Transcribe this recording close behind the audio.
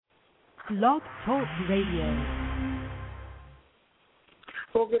Blog Talk Radio.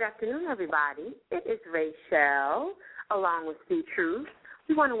 Well, good afternoon, everybody. It is Rachel, along with Steve Truth.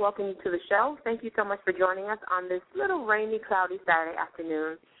 We want to welcome you to the show. Thank you so much for joining us on this little rainy, cloudy Saturday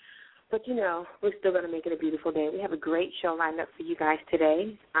afternoon. But, you know, we're still going to make it a beautiful day. We have a great show lined up for you guys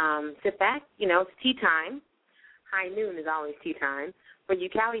today. Sit back. You know, it's tea time. High noon is always tea time. For you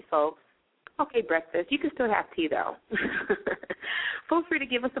Cali folks, okay, breakfast. You can still have tea, though. Feel free to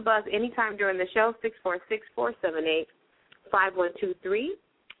give us a buzz anytime during the show,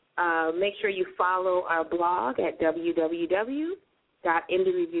 646-478-5123. Make sure you follow our blog at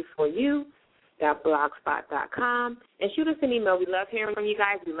www.indiereviewforyou.blogspot.com and shoot us an email. We love hearing from you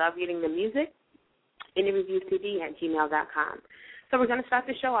guys. We love getting the music. indiereviewcd@gmail.com. So we're going to start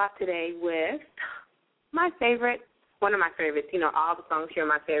the show off today with my favorite. One of my favorites. You know, all the songs here are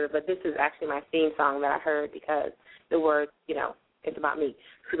my favorite, but this is actually my theme song that I heard because the words, you know, it's about me.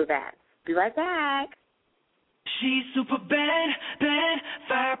 Super bad. Be right back. She's super bad, bad.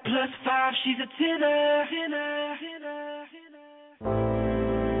 5 plus 5, she's a 10er.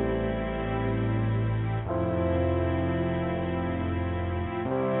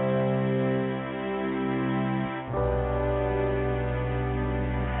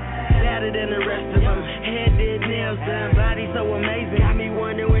 Better than the rest of them. Head did, nails done, body so amazing. Got me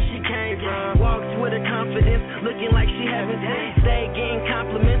wondering where she came from. Walks with her confidence, looking like she haven't stayed getting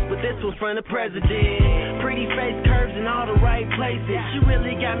compliments, but this was from the president. Pretty face curves in all the right places. She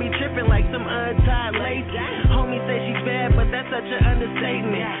really got me tripping like some untied laces. Homie say she's bad, but that's such an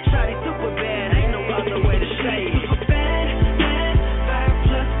understatement. Shawty super bad, ain't no other way to say it. Super bad, bad, 5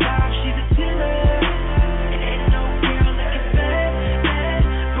 plus 5, she's a 10er.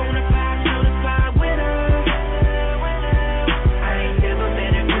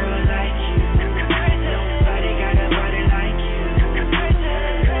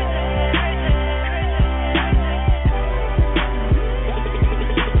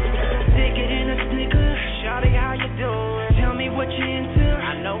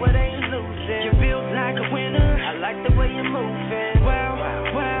 The way you're moving, wow,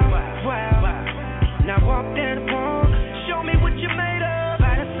 wow, wow. Now walk that walk, show me what you made of.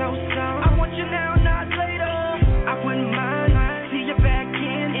 Body so soft, I want you now, not later. I wouldn't mind, see you back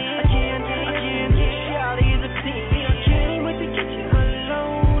in, again. Shawty is a 10. Can't wait to get you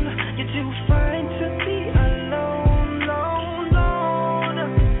alone. You're too fine to be alone,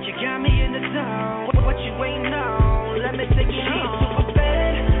 alone. You got me in the zone. What you waiting on? Let me take you home.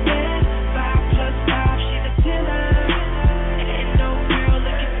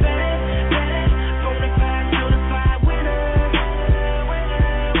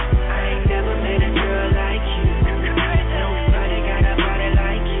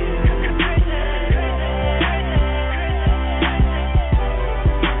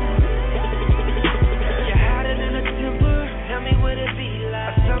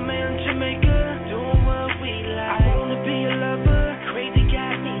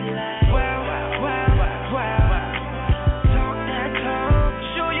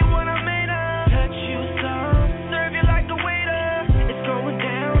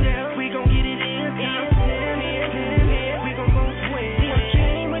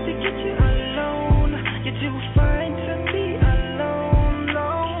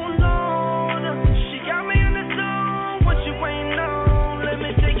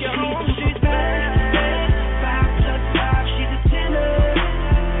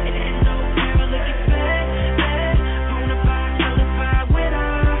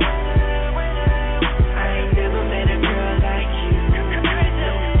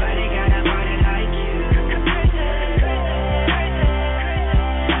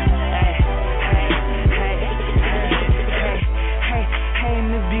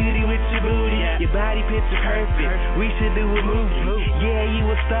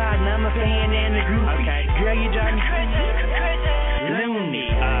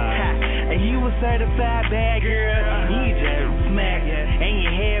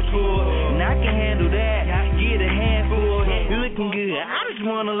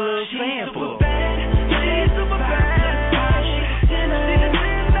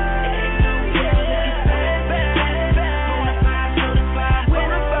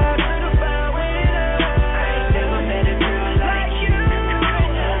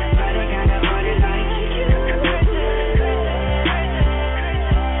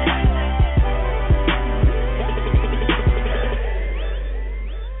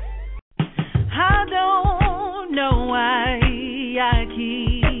 I don't know why I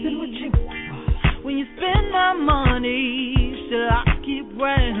keep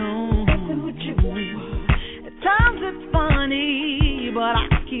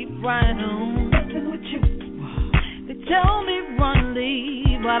keep right on. They tell me run,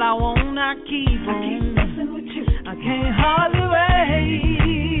 leave, but I won't. I keep on. I can't hardly wait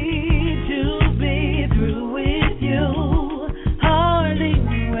to be through with you. Hardly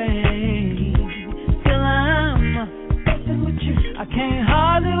wait till I can't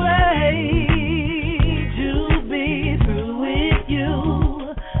hardly wait to be through with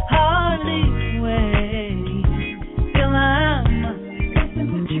you. Hardly wait till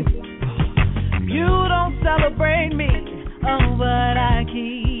you don't celebrate me, oh, but I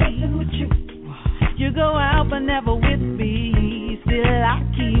keep. You go out but never with me, still I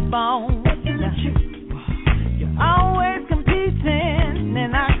keep on. You're always competing,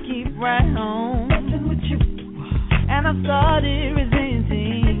 and I keep right on. And I started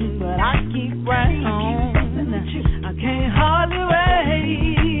resenting, but I keep right on. I can't hardly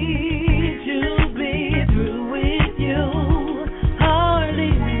wait to be through with you.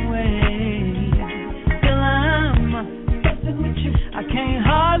 Hardly wait till I can't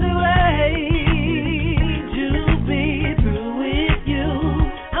hardly wait.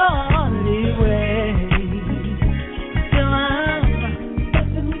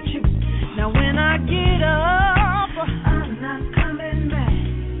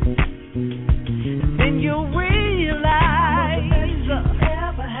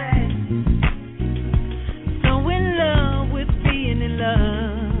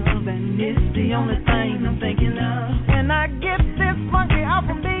 The only thing I'm thinking of. When I get this monkey off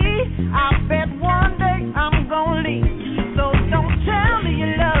of me, I bet one day I'm gonna leave. So don't tell me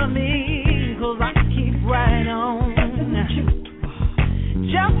you love me, 'cause I keep right on.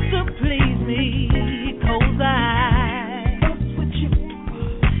 Just to please me, 'cause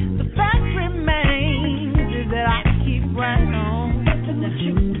the fact remains is that I keep right on.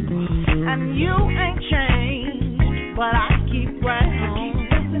 And you ain't changed, but I keep right on.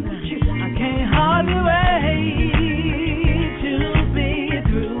 Can't hardly wait to be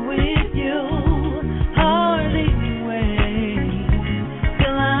through with you. Hardly wait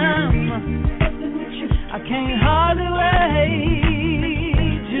till I can't hardly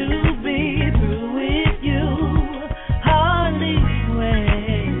wait to be through with you. Hardly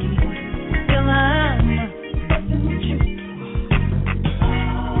wait till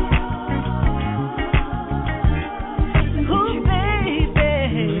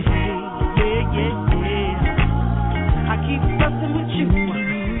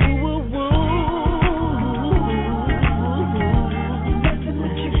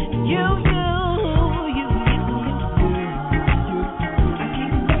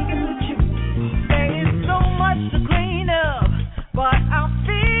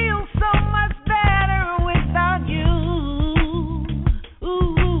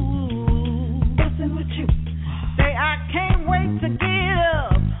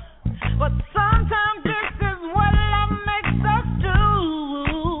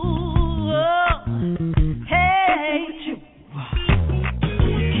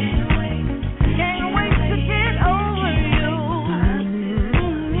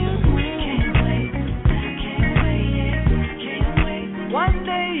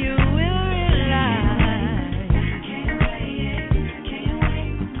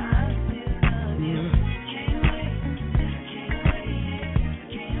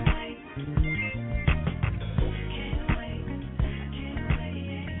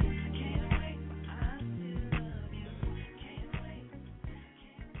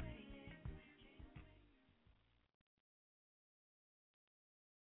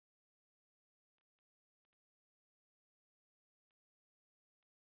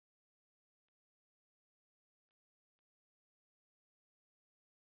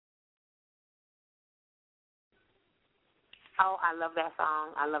Oh, I love that song.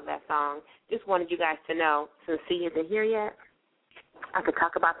 I love that song. Just wanted you guys to know, since C isn't here yet, I could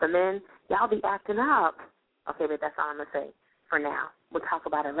talk about the men. Y'all be acting up. Okay, but that's all I'm going to say for now. We'll talk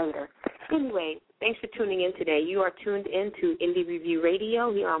about it later. Anyway, thanks for tuning in today. You are tuned in to Indie Review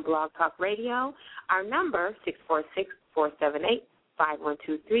Radio here on Blog Talk Radio. Our number,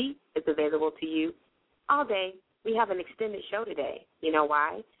 646-478-5123, is available to you all day. We have an extended show today. You know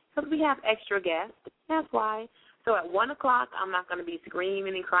why? Because we have extra guests. That's why. So at 1 o'clock, I'm not going to be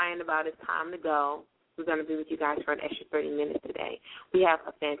screaming and crying about it's time to go. We're going to be with you guys for an extra 30 minutes today. We have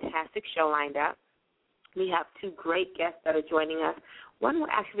a fantastic show lined up. We have two great guests that are joining us. One will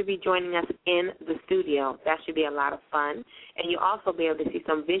actually be joining us in the studio. That should be a lot of fun. And you'll also be able to see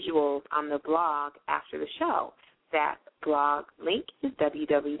some visuals on the blog after the show. That blog link is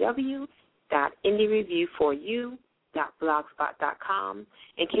www.indiereviewforyou.blogspot.com.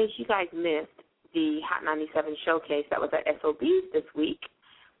 In case you guys missed the Hot 97 showcase that was at SOB's this week,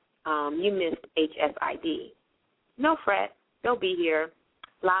 you missed HSID. No fret. They'll be here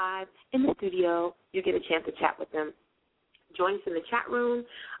live in the studio. You get a chance to chat with them. Join us in the chat room,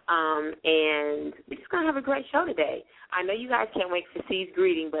 and we're just going to have a great show today. I know you guys can't wait for C's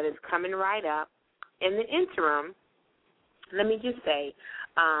greeting, but it's coming right up. In the interim, let me just say,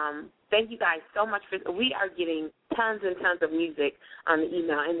 thank you guys so much we are getting tons and tons of music on the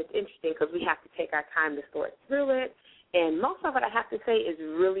email, and it's interesting because we have to take our time to sort through it, and most of it I have to say is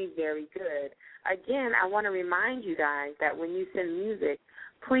really very good. Again, I want to remind you guys that when you send music,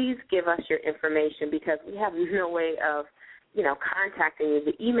 please give us your information because we have no way of, contacting you.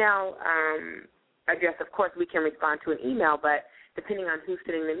 The email address, of course, we can respond to an email, but depending on who's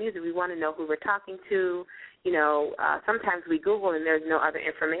sending the music, we want to know who we're talking to. Sometimes we Google and there's no other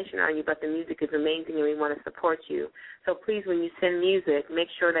information on you, but the music is amazing and we want to support you. So please, when you send music, make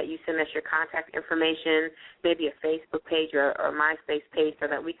sure that you send us your contact information, maybe a Facebook page or MySpace page so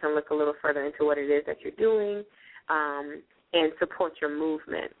that we can look a little further into what it is that you're doing and support your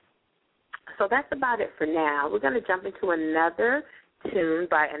movement. So that's about it for now. We're going to jump into another tune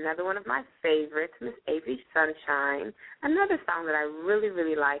by another one of my favorites, Miss Avery Sunshine, another song that I really,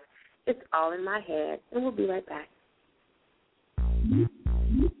 really like. It's All in My Head, and we'll be right back.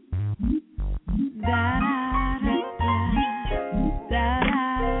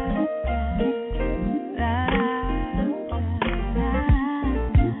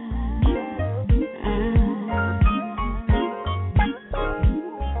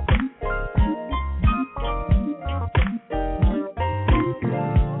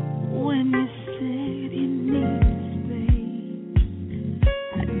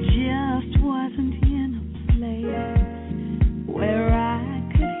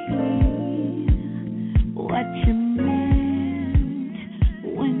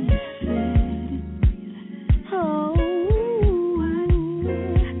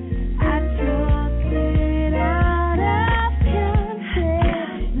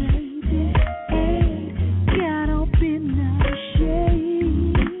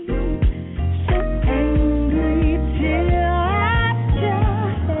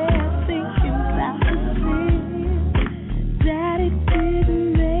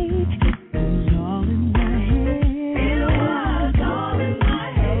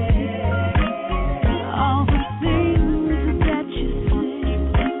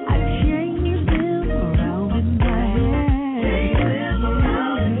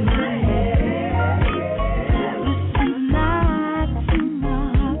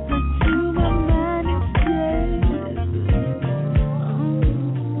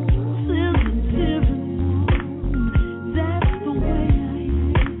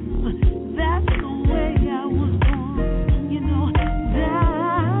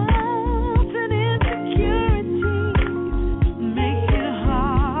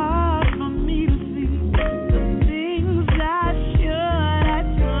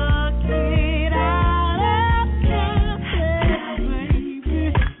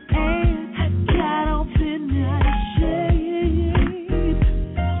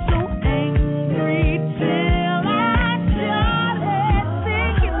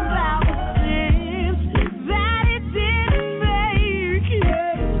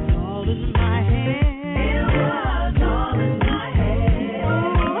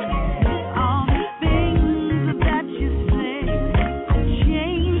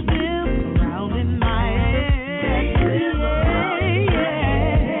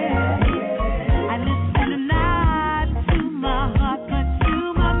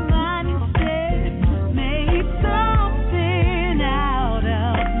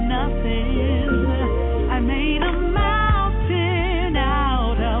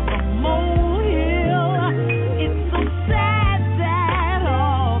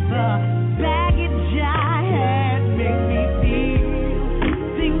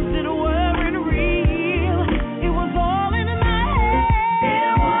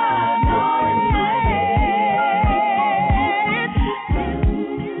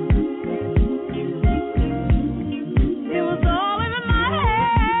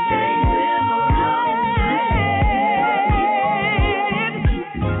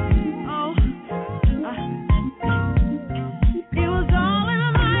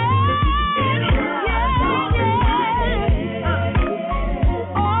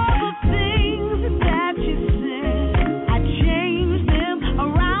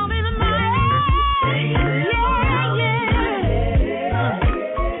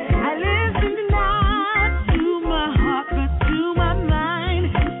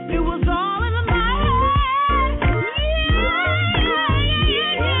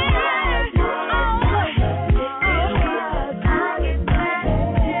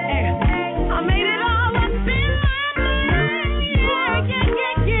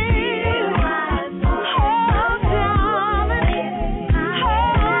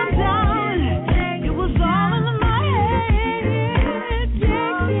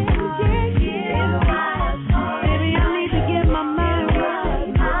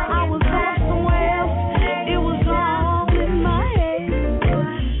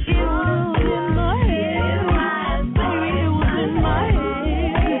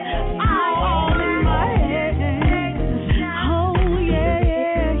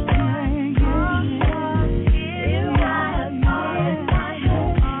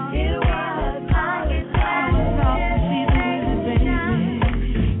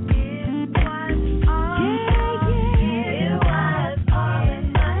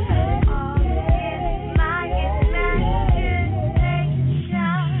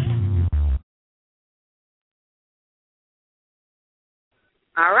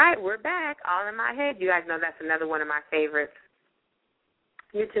 right, we're back. All in my head. You guys know that's another one of my favorites.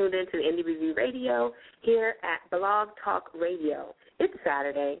 You're tuned into Indie Review Radio here at Blog Talk Radio. It's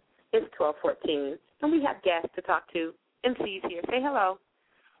Saturday. It's 12:14, and we have guests to talk to. MC's here. Say hello.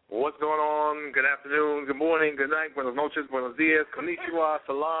 What's going on? Good afternoon, good morning, good night, buenos noches, buenos dias, konnichiwa,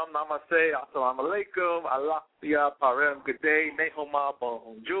 salam, namaste, assalamu alaikum, alafia, parem, good day, nehoma,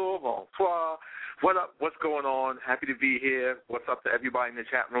 bonjour, bonsoir. What up? What's going on? Happy to be here. What's up to everybody in the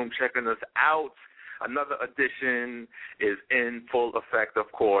chat room checking us out? Another edition is in full effect,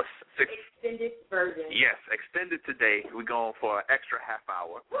 of course. Extended version. Yes, extended today. We're going for an extra half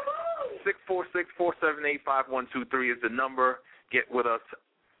hour. 646-478-5123 is the number. Get with us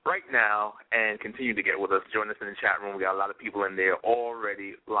right now and continue to get with us. Join us in the chat room. We got a lot of people in there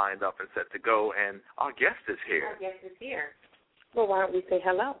already lined up and set to go, and our guest is here. Our guest is here. Well, why don't we say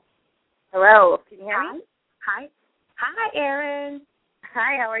hello? Hello. Can you hear me? Hi. Hi, Erin.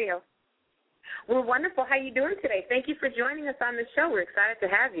 Hi, how are you? We're wonderful. How are you doing today? Thank you for joining us on the show. We're excited to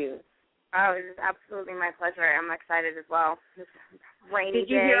have you. Oh, it is absolutely my pleasure. I'm excited as well. This rainy Did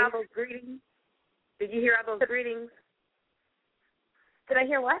you day. hear all those greetings? Did you hear all those greetings? Did I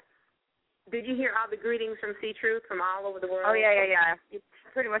hear what? Did you hear all the greetings from C-Truth from all over the world? Oh, yeah. You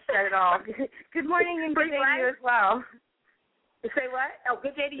pretty much said it all. Good morning and good day to you as well. Say what? Oh,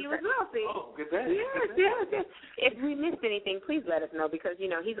 good day to you as well, see? Oh, good day. Yes. If we missed anything, please let us know because,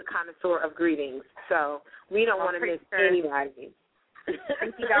 he's a connoisseur of greetings. So we don't want to miss anybody. I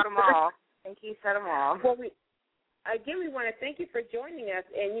think you got them all. I think you said them all. Well, we want to thank you for joining us.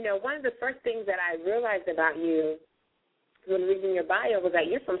 And, one of the first things that I realized about you when reading your bio was that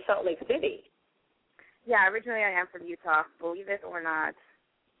you're from Salt Lake City. Yeah, originally I am from Utah, believe it or not.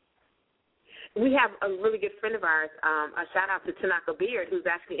 We have a really good friend of ours, a shout-out to Tanaka Beard, who's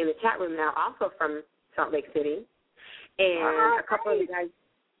actually in the chat room now, also from Salt Lake City. And a couple of the guys,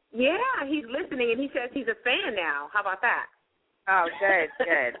 he's listening, and he says he's a fan now. How about that? Oh,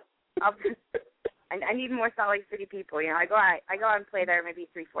 good. I need more Salt Lake City people. I go out and play there maybe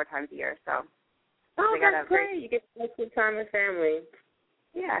 3-4 times a year, so. Oh, that's great. You get to spend some time with family.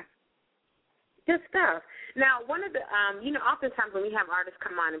 Yeah. Good stuff. Now, one of the, oftentimes when we have artists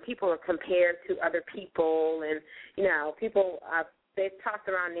come on and people are compared to other people and, people, they've tossed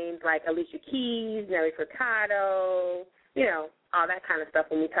around names like Alicia Keys, Nelly Furtado, all that kind of stuff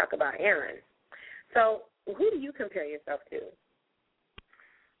when we talk about Erin. So who do you compare yourself to?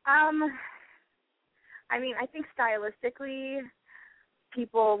 I think stylistically,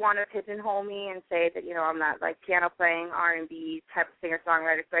 people want to pigeonhole me and say that, I'm not like piano playing R&B type of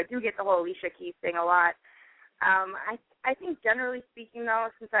singer-songwriter, so I do get the whole Alicia Keys thing a lot. I think generally speaking,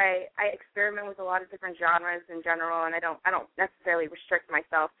 though, since I experiment with a lot of different genres in general, and I don't necessarily restrict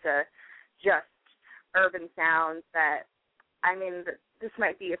myself to just urban sounds, this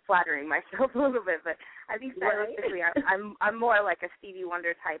might be flattering myself a little bit, but I think stylistically I'm more like a Stevie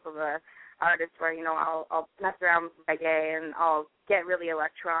Wonder type of a artist where, I'll mess around with reggae and I'll get really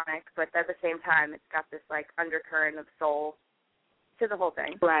electronic, but at the same time it's got this like undercurrent of soul to the whole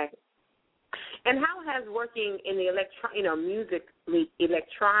thing. Right. And how has working in the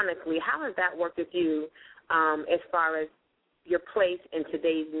electronically, how has that worked with you as far as your place in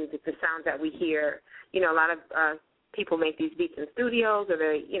today's music, the sounds that we hear? A lot of people make these beats in studios or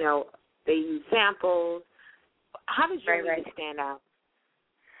they use samples. How does your music stand out?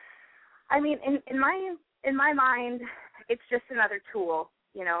 In my mind, it's just another tool,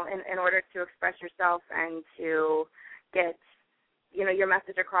 in order to express yourself and to get, your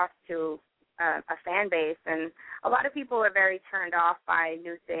message across to a fan base. And a lot of people are very turned off by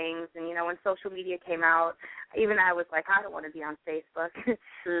new things. And, when social media came out, even I was like, I don't want to be on Facebook.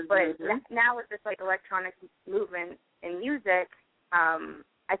 But now with this, electronic movement in music,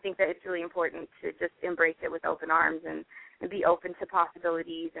 I think that it's really important to just embrace it with open arms and be open to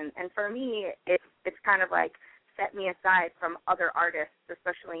possibilities. And for me, it's kind of like set me aside from other artists,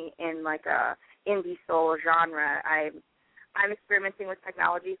 especially in a indie soul genre. I'm experimenting with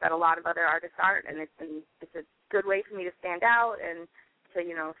technologies that a lot of other artists aren't, and it's a good way for me to stand out and to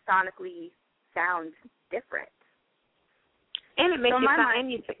sonically sound different. And it makes you sound,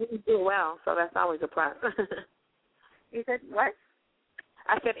 and you do it well, so that's always a plus. You said what?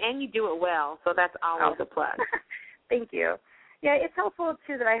 I said, and you do it well, so that's always a plus. Thank you. Yeah, it's helpful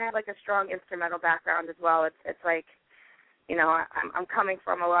too that I have a strong instrumental background as well. It's like, I'm coming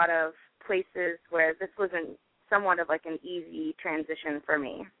from a lot of places where this wasn't somewhat of an easy transition for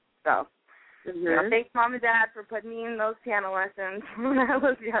me. So, thanks Mom and Dad for putting me in those piano lessons when I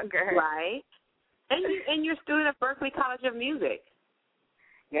was younger. Right. And you're a student at Berklee College of Music.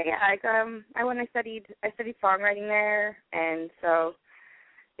 Yeah. I studied songwriting there, and so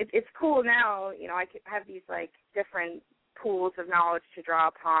it's cool now. I have these like different pools of knowledge to draw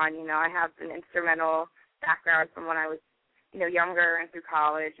upon. I have an instrumental background from when I was younger and through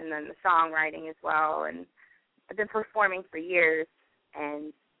college, and then the songwriting as well. And I've been performing for years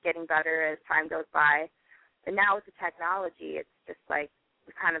and getting better as time goes by. And now with the technology, it's just like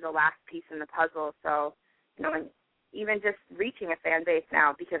kind of the last piece in the puzzle. So, and even just reaching a fan base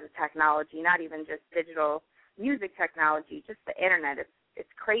now because of technology, not even just digital music technology, just the internet. It's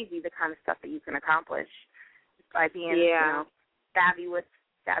crazy the kind of stuff that you can accomplish just by being savvy with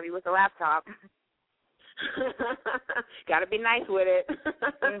a laptop. Got to be nice with it.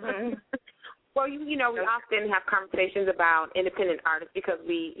 Mm-hmm. Well, we often have conversations about independent artists because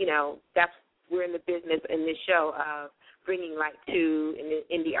we're in the business in this show of bringing light to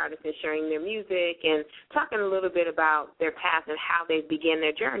indie artists and sharing their music and talking a little bit about their path and how they began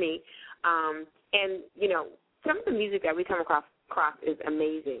their journey. And some of the music that we come across is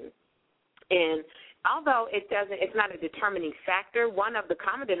amazing. And although it's not a determining factor, one of the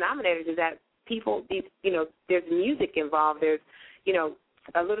common denominators is that there's music involved. There's,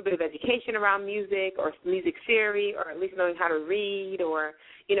 a little bit of education around music or music theory, or at least knowing how to read, or,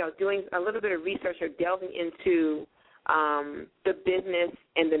 doing a little bit of research or delving into the business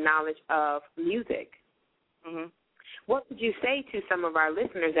and the knowledge of music. Mm-hmm. What would you say to some of our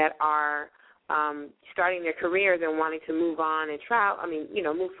listeners that are starting their careers and wanting to move on and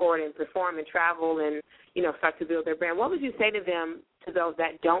move forward and perform and travel and, start to build their brand? What would you say to them, to those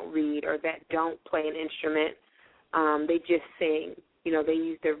that don't read or that don't play an instrument? They just sing. They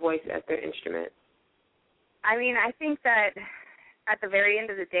use their voice as their instrument. I mean, I think that at the very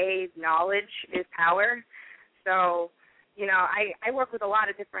end of the day, knowledge is power. So, I work with a lot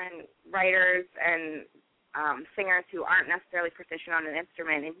of different writers and singers who aren't necessarily proficient on an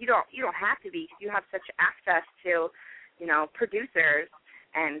instrument, and you don't have to be, because you have such access to, producers,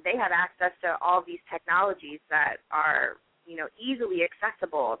 and they have access to all these technologies that are, easily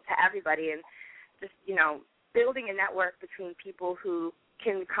accessible to everybody, and just, building a network between people who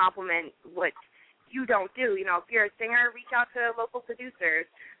can complement what you don't do. If you're a singer, reach out to local producers,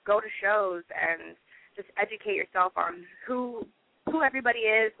 go to shows, and just educate yourself on who everybody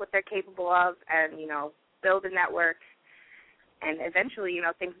is, what they're capable of, and, build a network. And eventually,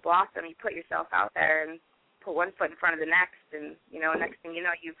 things blossom. You put yourself out there and put one foot in front of the next, and, next thing you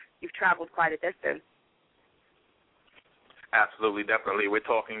know, you've traveled quite a distance. Absolutely, definitely. We're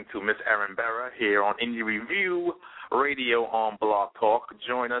talking to Miss Erin Berra here on Indie Review Radio on Blog Talk.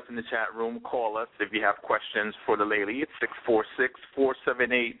 Join us in the chat room. Call us if you have questions for the lady. It's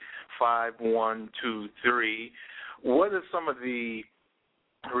 646-478-5123. What are some of the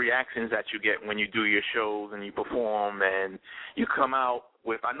reactions that you get when you do your shows and you perform and you come out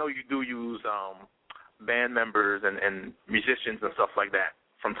with, I know you do use band members and musicians and stuff like that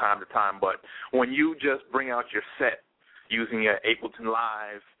from time to time, but when you just bring out your set using your Ableton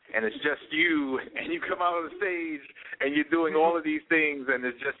Live, and it's just you, and you come out on the stage, and you're doing all of these things, and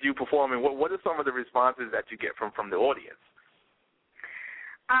it's just you performing, what are some of the responses that you get from the audience?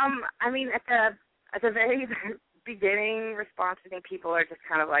 I mean, at the very beginning response, I think people are just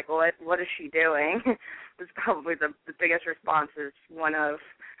kind of like, what is she doing? It's probably the biggest response is one of,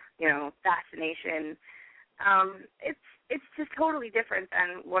 fascination. It's just totally different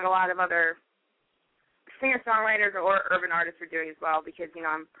than what a lot of other singer-songwriters or urban artists are doing as well, because,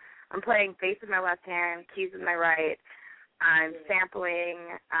 I'm playing bass with my left hand, keys with my right, I'm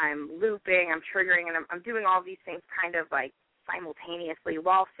sampling, I'm looping, I'm triggering, and I'm doing all these things kind of like simultaneously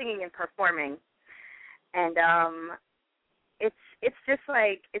while singing and performing. And it's just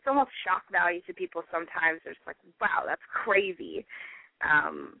like, it's almost shock value to people sometimes. They're just like, wow, that's crazy.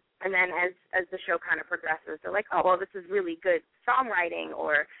 And then as the show kind of progresses, they're like, oh, well, this is really good songwriting,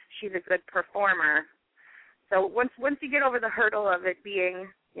 or she's a good performer. So once you get over the hurdle of it being,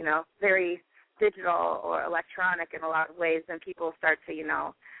 very digital or electronic in a lot of ways, then people start to,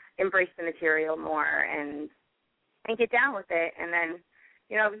 embrace the material more and get down with it. And then,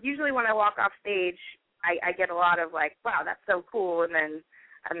 usually when I walk off stage, I get a lot of like, wow, that's so cool. And then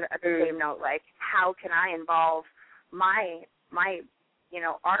at the same note, like, how can I involve my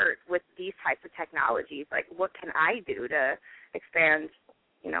art with these types of technologies? Like, what can I do to expand,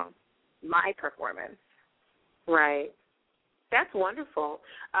 my performance? Right. That's wonderful.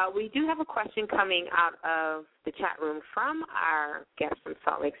 We do have a question coming out of the chat room from our guest from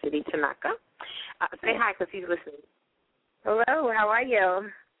Salt Lake City, Tanaka. Say hi, because he's listening. Hello, how are you?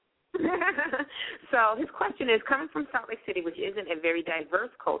 So his question is, coming from Salt Lake City, which isn't a very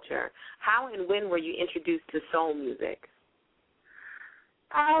diverse culture, how and when were you introduced to soul music?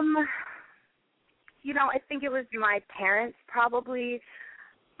 I think it was my parents probably.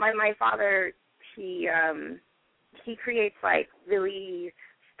 my father, he creates like really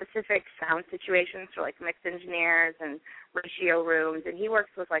specific sound situations for like mix engineers and ratio rooms, and he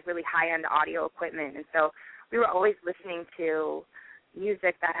works with like really high-end audio equipment, and so we were always listening to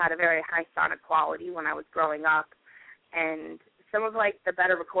music that had a very high sonic quality when I was growing up, and some of like the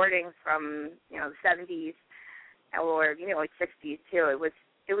better recordings from the 70s or like 60s too.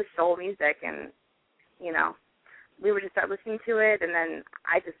 It was soul music, and we would just start listening to it, and then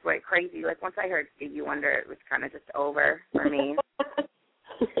I just went crazy. Like once I heard Stevie Wonder, it was kind of just over for me.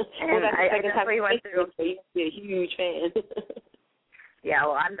 And I definitely went through. You're a huge fan. Yeah,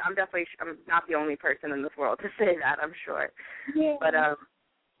 well, I'm not the only person in this world to say that, I'm sure. Yeah. But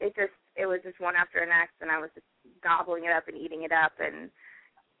it was just one after the next, and I was just gobbling it up and eating it up, and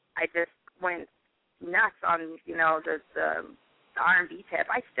I just went nuts on the R&B tip.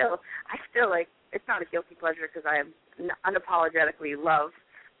 I still like, it's not a guilty pleasure because I unapologetically love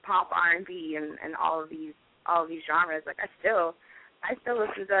pop R&B and all of these genres. Like I still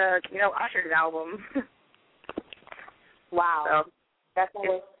listen to Usher's album. Wow. So, that's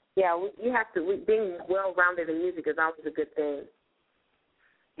always, you have to, being well-rounded in music is always a good thing.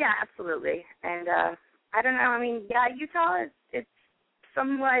 Yeah, absolutely. And I don't know, I mean, Utah it's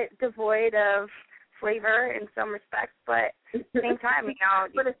somewhat devoid of flavor in some respects, but at the same time,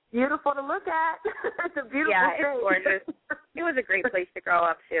 but it's beautiful to look at. It's a beautiful thing. Yeah, it's gorgeous. It was a great place to grow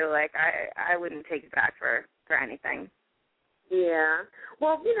up too. Like I wouldn't take it back for anything. Yeah.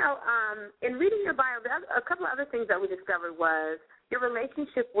 Well, in reading your bio, a couple of other things that we discovered was your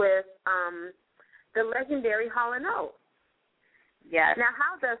relationship with the legendary Hall & Oates. Yes. Now,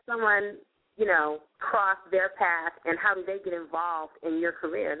 how does someone, cross their path, and how do they get involved in your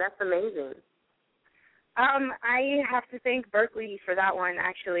career? That's amazing. I have to thank Berklee for that one,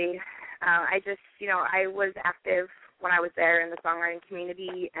 actually. I just, I was active when I was there in the songwriting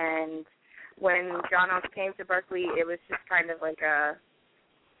community, and when John Oates came to Berklee, it was just kind of like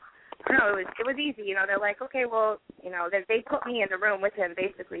it was easy. They're like, okay, well, they put me in the room with him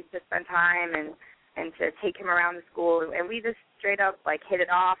basically to spend time and to take him around the school, and we just straight up like hit it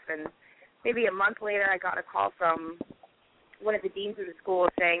off. And maybe a month later, I got a call from one of the deans of the school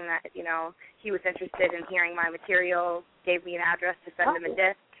saying that he was interested in hearing my material, gave me an address to send him a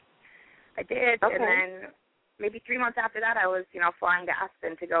disc. I did, okay. And then maybe 3 months after that, I was flying to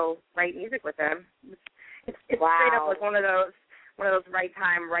Aspen to go write music with him. It's wow. Straight up like one of those right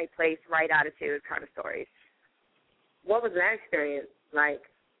time, right place, right attitude kind of stories. What was that experience like?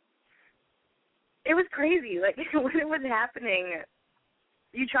 It was crazy. Like when it was happening,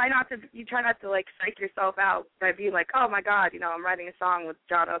 you try not to like psych yourself out by being like, oh my God, I'm writing a song with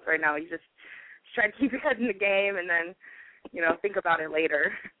John Oates right now. You just try to keep your head in the game and then, think about it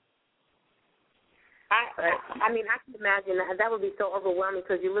later. I mean, I can imagine that would be so overwhelming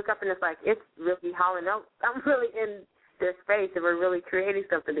because you look up and it's like, it's really Hall & Oates. I'm really in their space and we're really creating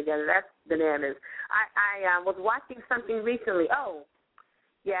something together. That's bananas. I was watching something recently. Oh,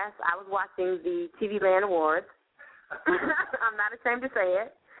 yes, I was watching the TV Land Awards. I'm not ashamed to say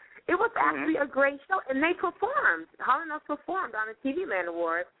it. It was actually a great show, and they performed. Hall & Oates performed on the TV Land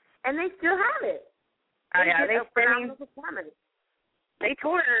Awards, and they still have it. They phenomenal performance. They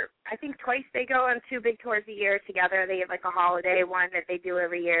tour, I think twice. They go on 2 big tours a year together. They have like a holiday one that they do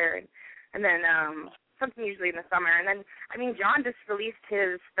every year, and then something usually in the summer. And then, I mean, John just released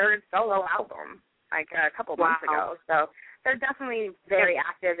his 3rd solo album like a couple months ago. So they're definitely very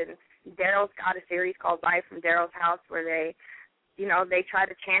active. And Daryl's got a series called Live from Daryl's House where they try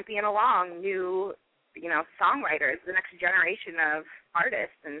to champion along new, songwriters, the next generation of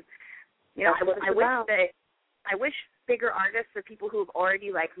artists. And, I wish bigger artists or people who've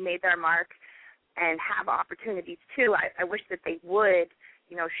already like made their mark and have opportunities too. I wish that they would,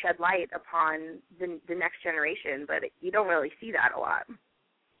 shed light upon the next generation, but you don't really see that a lot.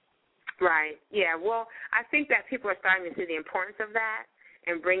 Right. Yeah. Well, I think that people are starting to see the importance of that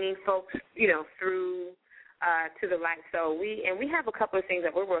and bringing folks, through to the light. So we have a couple of things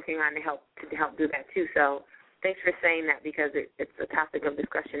that we're working on to help do that too. So thanks for saying that because it's a topic of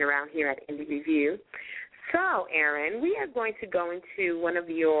discussion around here at Indie Review. So, Erin, we are going to go into one of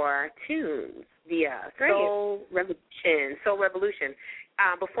your tunes, the Soul Revolution.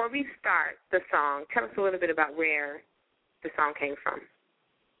 Before we start the song, tell us a little bit about where the song came from.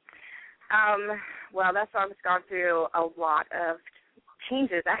 Well, that song's gone through a lot of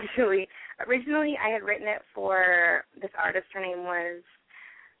changes, actually. Originally, I had written it for this artist. Her name was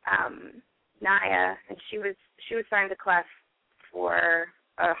Naya, and she was signed to Clef for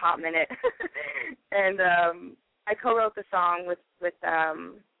a hot minute. And I co-wrote the song with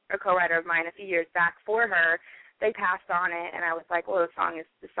a co-writer of mine a few years back for her, they passed on it, and I was like, well, the song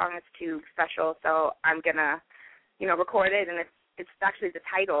is too special, so I'm gonna, record it, and it's actually the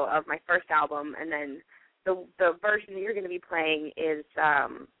title of my first album, and then the version you're gonna be playing is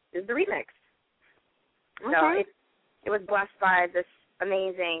the remix. Okay. So it was blessed by this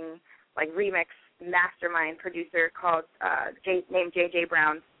amazing remix mastermind producer called named JJ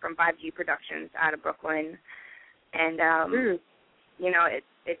Brown from 5G Productions out of Brooklyn, and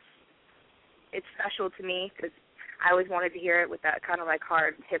it's special to me because I always wanted to hear it with that kind of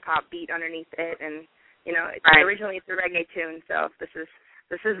hard hip hop beat underneath it, and originally it's a reggae tune, so this is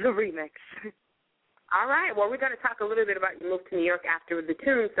the remix. All right. Well, we're going to talk a little bit about your move to New York after the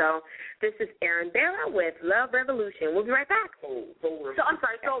tune. So this is Aaron Barra with Love Revolution. We'll be right back. Soul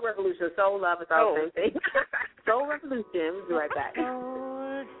Revolution. Soul Love is all the same thing. Soul Revolution. We'll be right back.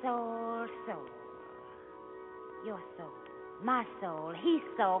 Soul, soul, soul. Your soul, my soul, his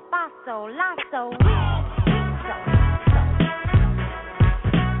soul, fa soul, la soul, we soul.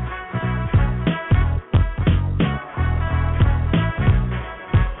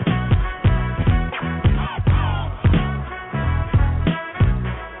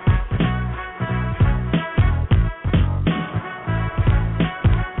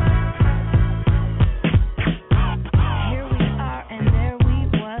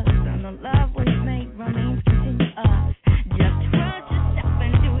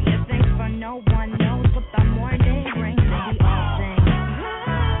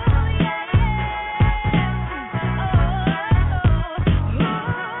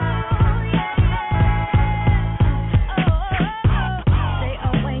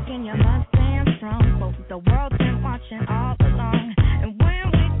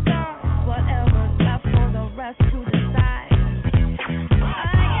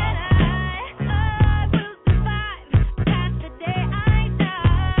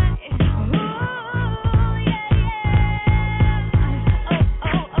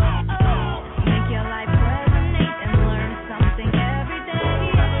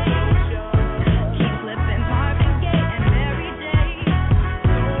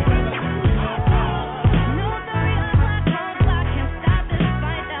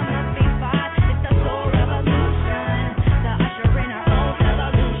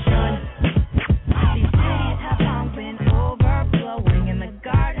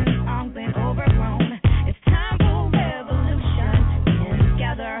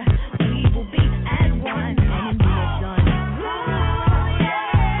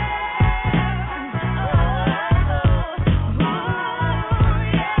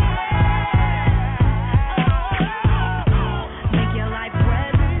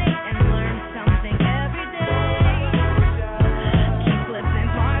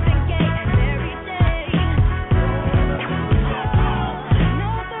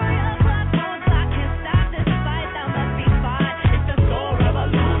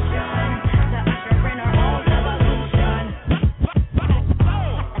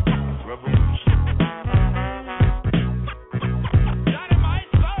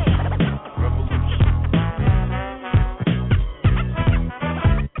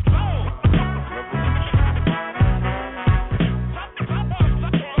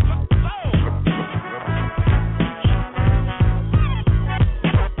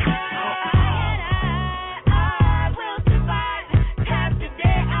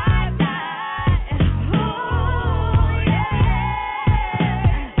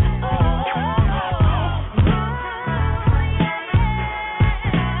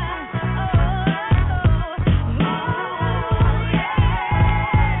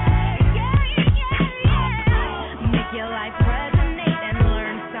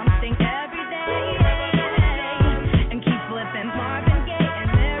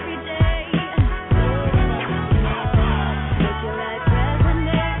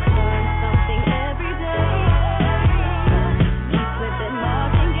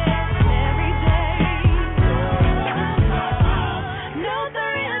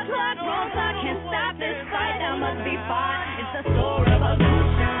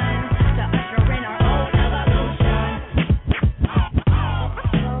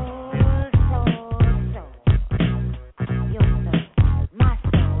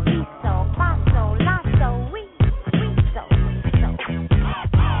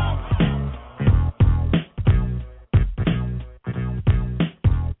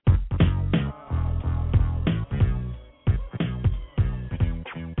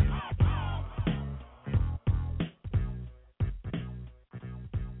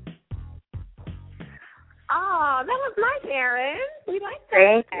 Oh, that was nice, Aaron. We like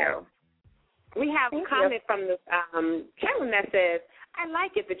that. Thank you. We have a comment from the Kevin that says, I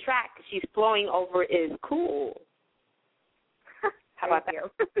like it. The track she's flowing over is cool. How about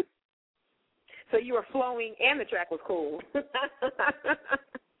that? So you were flowing and the track was cool.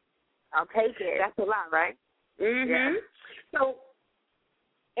 I'll take it. That's a lot, right? Mm-hmm. Yeah. So,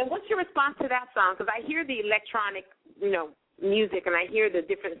 and what's your response to that song? Because I hear the electronic, music, and I hear the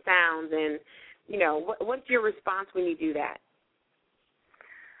different sounds, and, what's your response when you do that?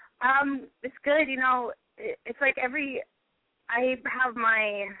 It's good. It's like I have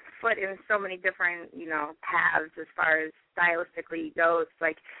my foot in so many different, paths as far as stylistically goes.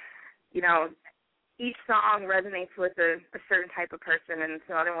 Like, each song resonates with a certain type of person, and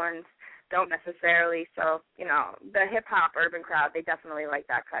some other ones don't necessarily. So, the hip-hop urban crowd, they definitely like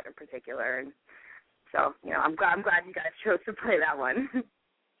that cut in particular. And so, I'm glad you guys chose to play that one.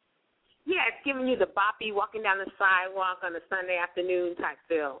 Yeah, it's giving you the boppy walking down the sidewalk on a Sunday afternoon type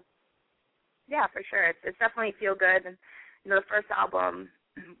feel. Yeah, for sure. It's definitely feel good. And, the first album,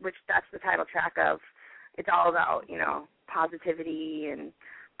 which that's the title track of, it's all about, positivity and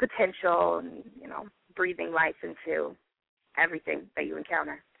potential and, breathing life into everything that you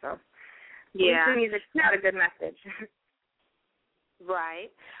encounter. So, yeah, the music's got a good message. Right.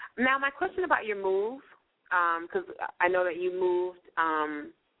 Now, my question about your move, because I know that you moved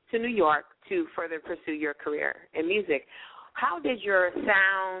to New York to further pursue your career in music. How did your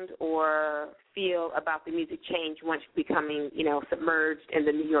sound or feel about the music change once becoming, submerged in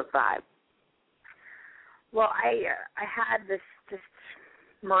the New York vibe? Well, I had this just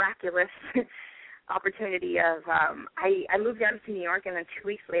miraculous opportunity of I moved down to New York, and then 2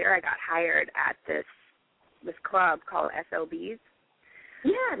 weeks later I got hired at this club called SOBs.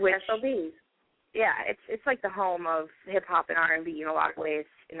 Yeah, SOBs. Yeah, it's like the home of hip hop and R&B in a lot of ways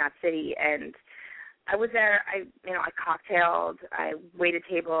in that city. And I was there. I cocktailed, I waited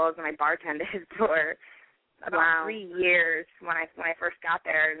tables, and I bartended for about 3 years when I first got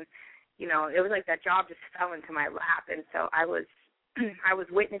there. And it was like that job just fell into my lap. And so I was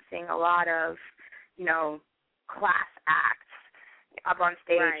witnessing a lot of class acts up on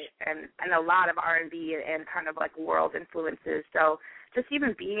stage, right, and a lot of R&B and kind of like world influences. So just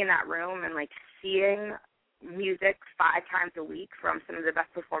even being in that room and like seeing music 5 times a week from some of the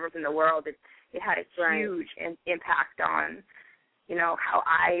best performers in the world, it had a huge impact on, how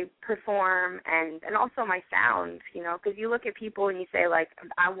I perform and also my sound, because you look at people and you say like,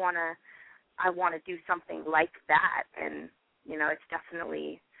 I want to do something like that. And, it's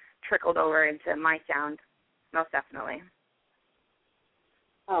definitely trickled over into my sound, most definitely.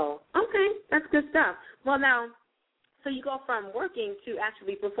 Oh, okay. That's good stuff. Well, now, so you go from working to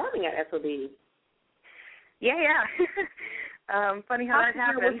actually performing at SOB. Yeah. Funny how that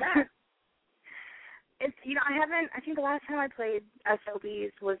happened. It's, I think the last time I played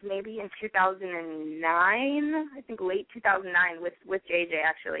SOBs was maybe in 2009, I think late 2009 with JJ,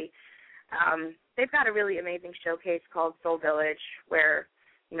 actually. They've got a really amazing showcase called Soul Village where,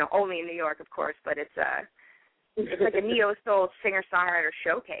 only in New York, of course, but it's like a neo-soul singer-songwriter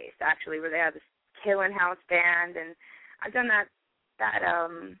showcase, actually, where they have this killing house band, and I've done that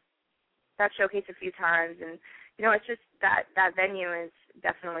showcase a few times, and it's just that venue is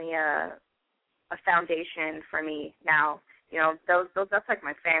definitely a foundation for me now. That's like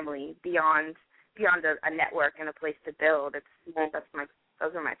my family beyond a network and a place to build.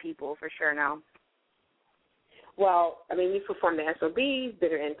 Those are my people for sure now. Well, you performed at SOBs,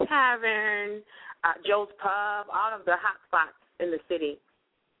 Bitter End Tavern, Joe's Pub, all of the hot spots in the city.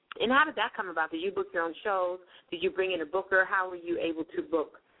 And how did that come about? Did you book your own shows? Did you bring in a booker? How were you able to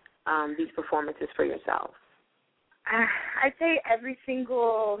book these performances for yourself? I'd say every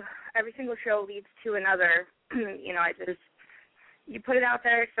single show leads to another. You put it out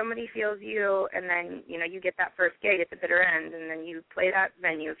there, somebody feels you, and then, you get that first gig at the Bitter End, and then you play that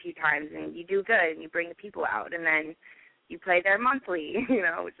venue a few times, and you do good, and you bring the people out, and then you play there monthly,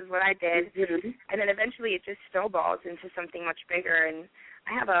 which is what I did. Mm-hmm. And then eventually it just snowballs into something much bigger, and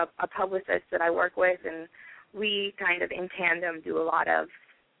I have a publicist that I work with, and we kind of in tandem do a lot of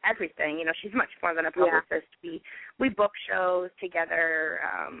everything. She's much more than a publicist. Yeah. We book shows together,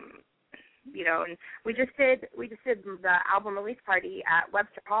 and we just did the album release party at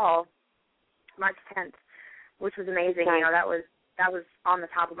Webster Hall March 10th, which was amazing. Nice. That was on the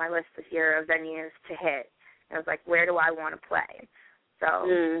top of my list this year of venues to hit. And I was like, where do I want to play? So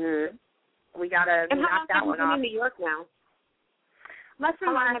we got to knock that one off. And how long have you been in New York now?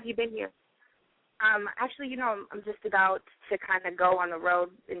 How long have you been here? Actually, I'm just about to kind of go on the road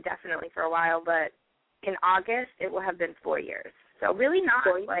indefinitely for a while, but in August it will have been 4 years. So really not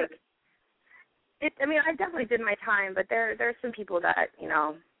like I definitely did my time, but there's some people that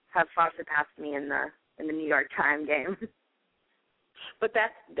have far surpassed me in the New York time game. But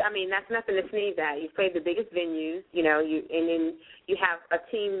that's nothing to sneeze at. You've played the biggest venues, and then you have a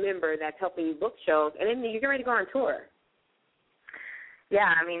team member that's helping you book shows, and then you're getting ready to go on tour.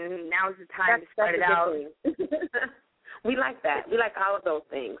 Yeah, now's the time to spread it out. We like that. We like all of those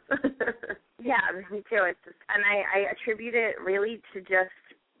things. Yeah, me too. And I attribute it really to just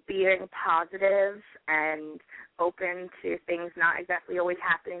being positive and open to things not exactly always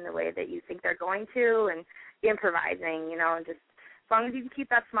happening the way that you think they're going to, and improvising, and just as long as you can keep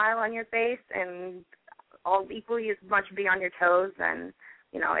that smile on your face and all equally as much be on your toes, then,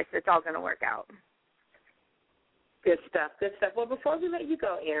 it's all going to work out. Good stuff, good stuff. Well, before we let you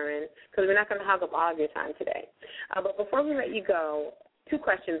go, Erin, because we're not going to hog up all of your time today, but before we let you go, 2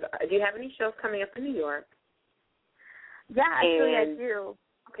 questions. Do you have any shows coming up in New York? Yeah, actually I do.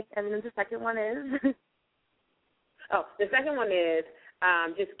 Okay, and then the second one is? The second one is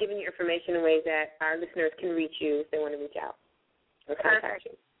just giving you information in ways that our listeners can reach you if they want to reach out or contact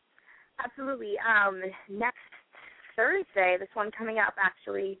you. Absolutely. Next Thursday, this one coming up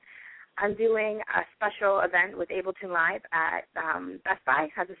actually, I'm doing a special event with Ableton Live at Best Buy.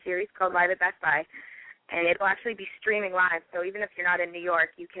 It has a series called Live at Best Buy, and it'll actually be streaming live. So even if you're not in New York,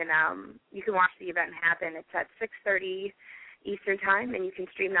 you can watch the event happen. It's at 6:30 Eastern Time, and you can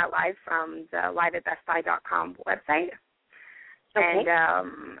stream that live from the liveatbestbuy.com website. Okay.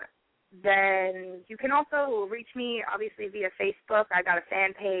 And then you can also reach me, obviously, via Facebook. I got a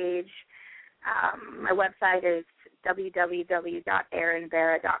fan page. My website is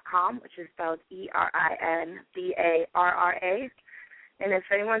www.erinbarra.com, which is spelled ERINBARRA. And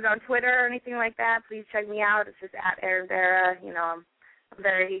if anyone's on Twitter or anything like that, please check me out. It's just at Erin Barra. I'm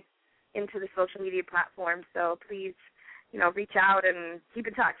very into the social media platform, so please, reach out and keep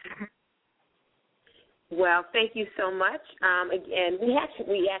in touch. Well, thank you so much. Again, we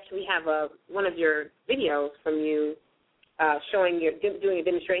actually have one of your videos from you showing doing a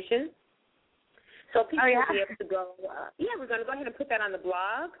demonstration. So people will be able to go. We're going to go ahead and put that on the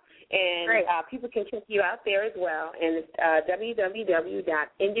blog, and people can check you out there as well. And it's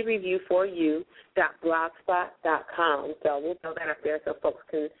www.indiereviewforyou.blogspot.com. So we'll throw that up there so folks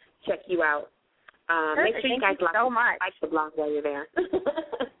can check you out. Make sure you guys like the blog while you're there.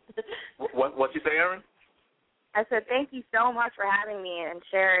 What you say, Erin? I said thank you so much for having me and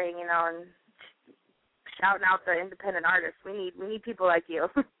sharing, and shouting out the independent artists. We need people like you.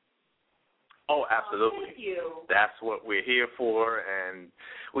 Oh, absolutely. Thank you. That's what we're here for, and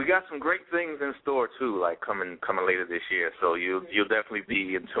we got some great things in store too, like coming later this year. So you'll definitely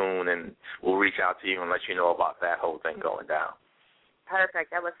be in tune, and we'll reach out to you and let you know about that whole thing going down.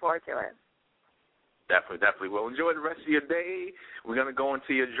 Perfect. I look forward to it. Definitely. Well, enjoy the rest of your day. We're gonna go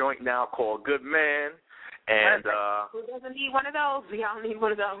into your joint now called Good Man, and who doesn't need one of those? We all need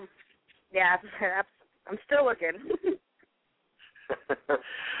one of those. Yeah, I'm still looking.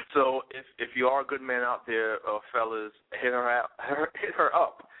 So if you are a good man out there, fellas, hit her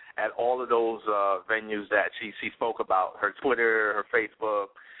up at all of those venues that she spoke about, her Twitter, her Facebook,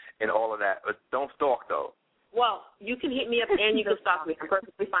 and all of that. But don't stalk, though. Well, you can hit me up and you can stalk me. I'm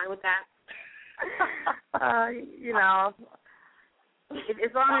perfectly fine with that. As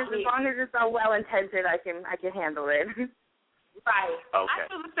long as it's all well intended, I can handle it. Right. Okay. I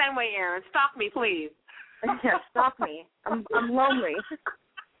feel the same way, Erin. Stalk me, please. Yeah, stalk me. I'm lonely.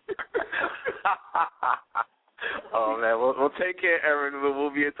 Oh man, we'll take care, Erin. We'll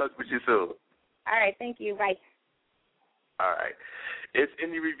be in touch with you soon. All right, thank you. Bye. All right. It's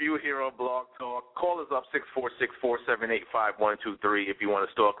Indie Review here on Blog Talk. Call us up 646-478-5123 if you want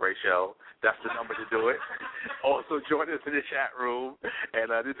to stalk Rachel. That's the number to do it. Also join us in the chat room.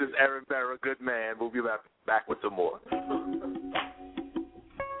 And this is Erin Barra, Good Man. We'll be back with some more.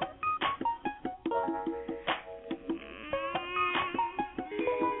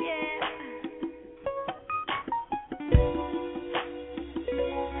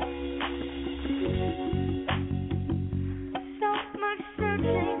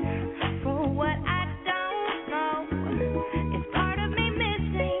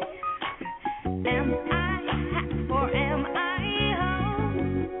 Am I home?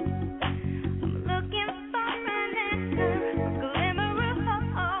 I'm looking for an answer.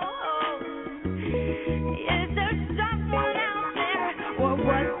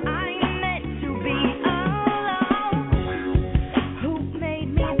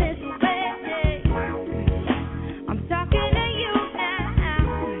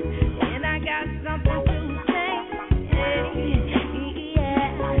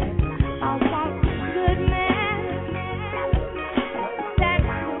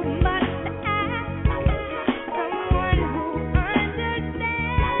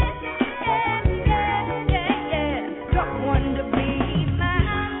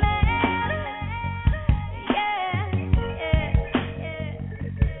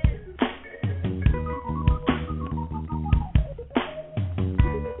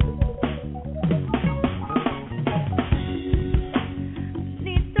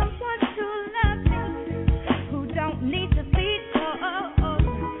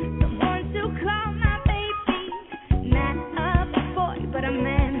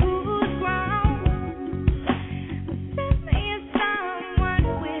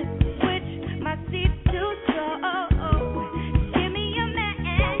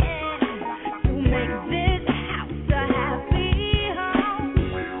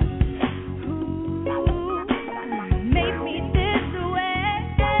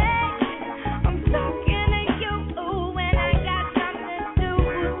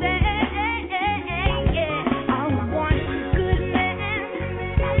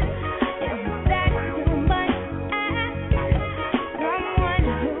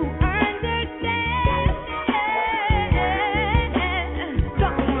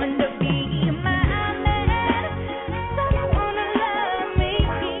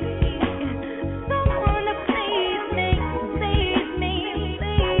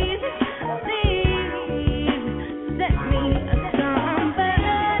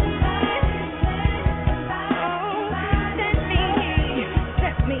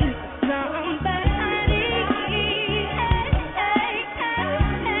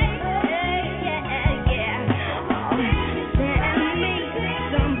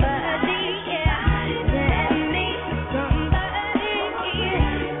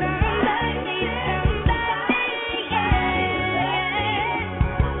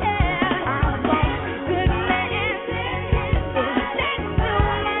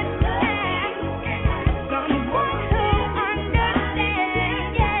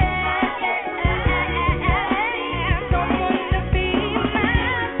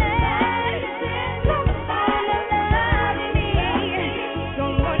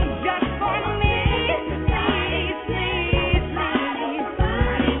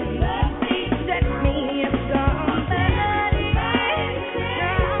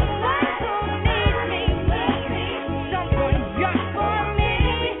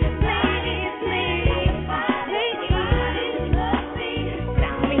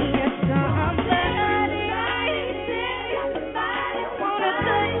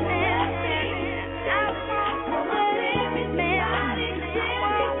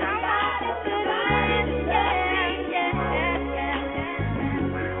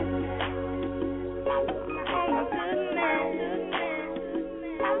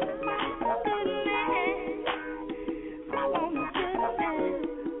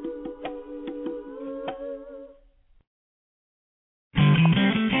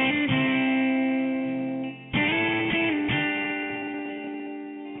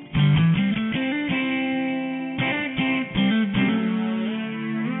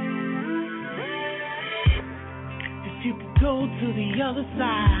 you could go to the other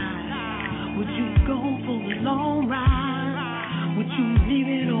side, would you go for the long ride? Would you leave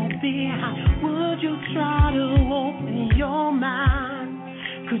it all behind? Would you try to open your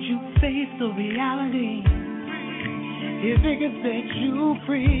mind? Could you face the reality if it could set you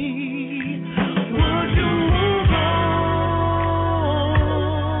free? Would you move on?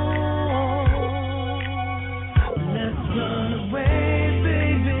 Let's run away,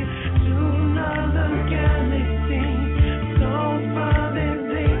 baby, to another galaxy, so far that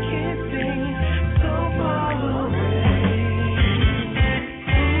they can't see, so far away.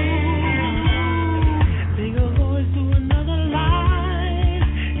 Take a voice to another life.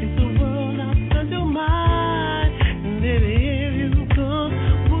 It's the world outside your mind. And baby, if you could,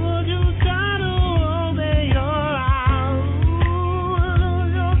 would you try to obey your eyes?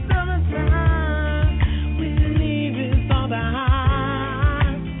 Lose yourself in time. We leave it all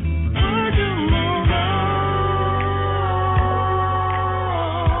behind. Would you move on?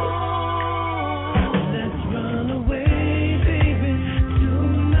 Let's run away, baby, to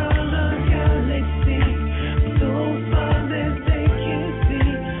another galaxy, so far that they can't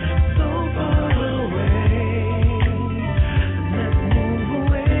see, so far away. Let's move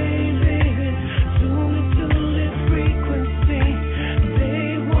away, baby, tune into this frequency. They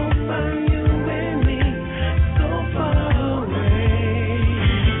won't find you and me, so far away.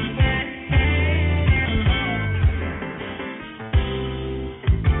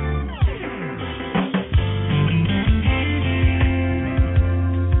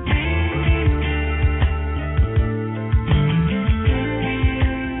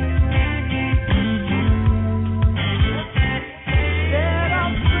 Set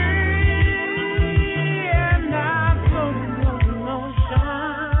us free and not floating on the ocean.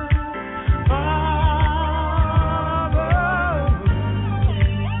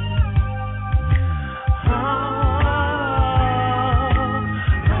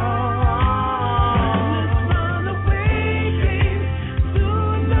 Let's run away, baby, to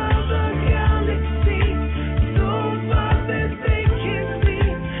another galaxy, so far that they can't see,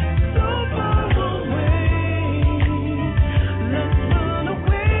 so far away. Let's run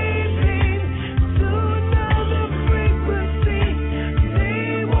away, baby, to another frequency.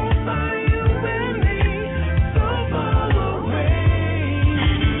 They won't find you and me, so far away.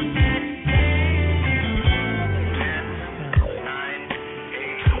 9,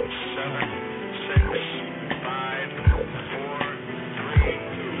 8, 7, 6, 5, 4, 3,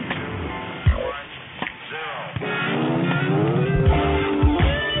 2, 1, 0.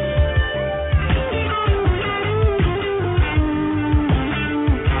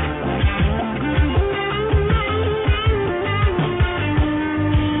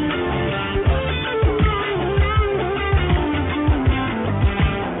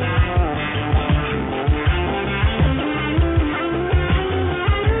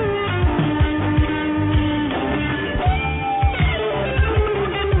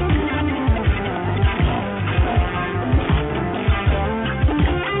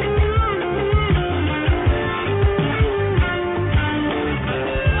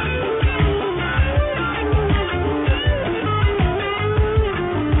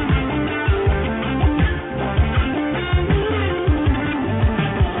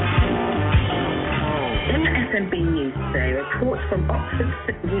 In the FMB News today, reports from Oxford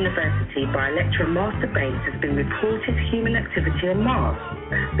University by lecturer Master Bates has been reported human activity on Mars.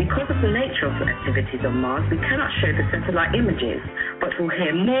 Because of the nature of the activities on Mars, we cannot show the satellite images, but we'll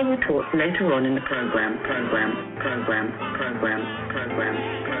hear more reports later on in the program.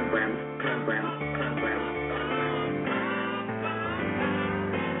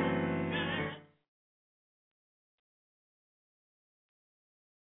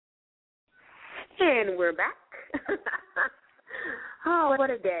 And we're back. Oh, what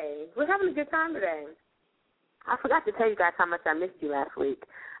a day. We're having a good time today. I forgot to tell you guys how much I missed you last week.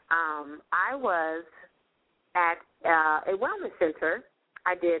 I was at a wellness center.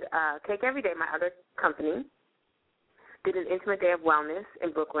 I did Cake Every Day, my other company. Did an intimate day of wellness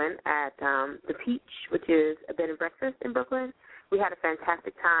in Brooklyn at the Peach, which is a bed and breakfast in Brooklyn. We had a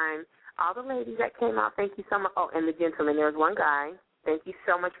fantastic time. All the ladies that came out, thank you so much. Oh, and the gentlemen. There was one guy. Thank you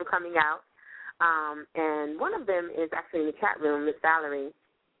so much for coming out. And one of them is actually in the chat room, Miss Valerie.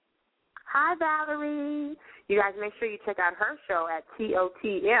 Hi, Valerie. You guys make sure you check out her show at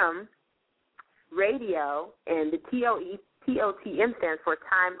TOTM Radio, and the TOTM stands for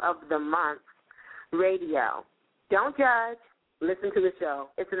Time of the Month Radio. Don't judge. Listen to the show.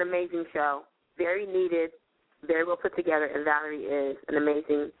 It's an amazing show, very needed, very well put together, and Valerie is an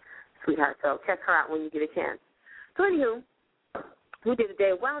amazing sweetheart. So check her out when you get a chance. So anywho, We did a day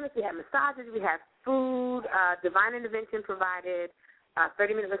of wellness. We had massages. We had food. Divine Intervention provided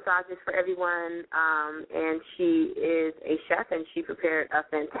 30-minute massages for everyone, and she is a chef, and she prepared a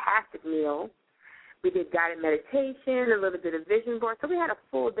fantastic meal. We did guided meditation, a little bit of vision board. So we had a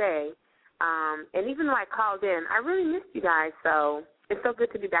full day. And even though I called in, I really missed you guys. So it's so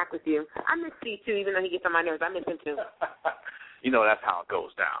good to be back with you. I miss Steve, too, even though he gets on my nerves. I miss him, too. You know, that's how it goes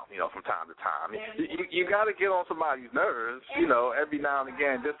down, you know, from time to time. You got to get on somebody's nerves, you know, every now and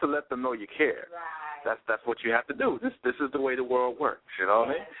again just to let them know you care. Right. That's what you have to do. This is the way the world works, you know what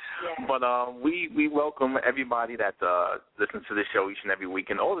I mean? Yeah. But we welcome everybody that listens to this show each and every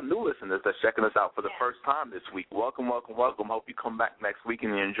week, and all the new listeners that's checking us out for the first time this week. Welcome, welcome, welcome. Hope you come back next week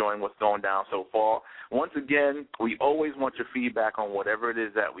and you're enjoying what's going down so far. Once again, we always want your feedback on whatever it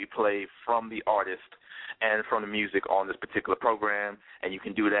is that we play from the artist and from the music on this particular program, and you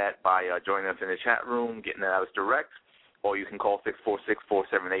can do that by joining us in the chat room, getting that out direct, or you can call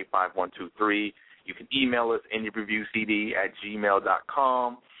 646-478-5123. You can email us,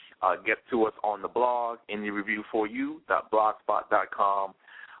 indiereviewcd@gmail.com. Get to us on the blog, indiereviewforyou.blogspot.com.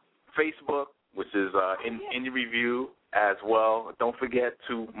 Facebook, which is Indie Review as well. Don't forget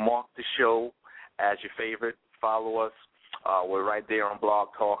to mark the show as your favorite. Follow us. We're right there on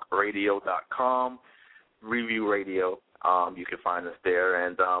blogtalkradio.com. Review Radio. You can find us there,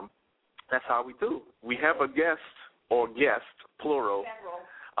 and that's how we do. We have a guest, or guest, plural.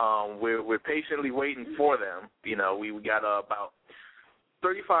 We're patiently waiting for them. You know, we got about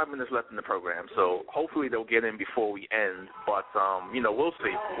 35 minutes left in the program, so hopefully they'll get in before we end. But, you know, we'll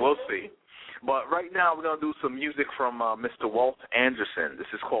see. We'll see. But right now we're going to do some music from Mr. Walt Anderson.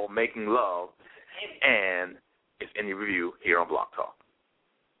 This is called Making Love, and it's Indie Review here on Blog Talk.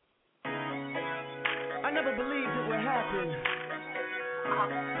 I never believed it would happen,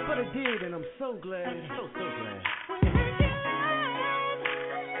 but it did, and I'm so glad. I'm so glad.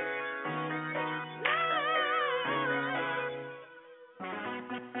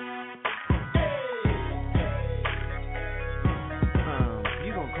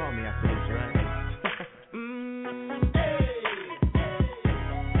 You gonna call me after this, right?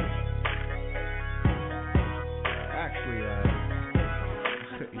 Actually,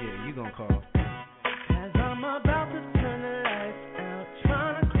 yeah, you gonna call. I'm about to turn the lights out,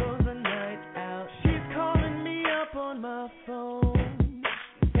 trying to close the night out. She's calling me up on my phone.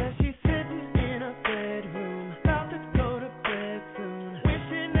 Says she's sitting in a bedroom, about to go to bed soon,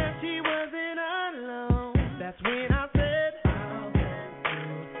 wishing that she wasn't alone. That's when I said, I'll get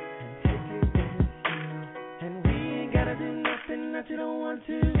you and take it with you, and we ain't gotta do nothing that you don't want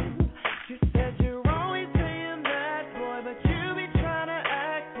to. She said, you're always saying that, boy, but you be trying to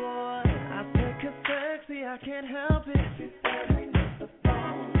act, boy. I said, 'cause sexy, I can't help it. She said, hang up the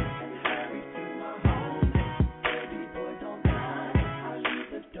phone and hurry to my home. Baby boy, don't mind, I'll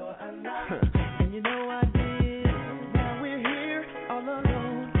leave the door unlocked. And you know I did. Now we're here all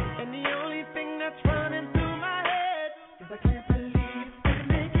alone, and the only thing that's running through my head is I can't believe we're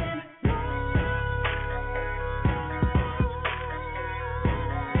making love.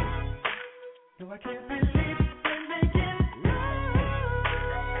 No, I can't believe we're making love.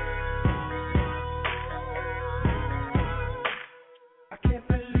 I can't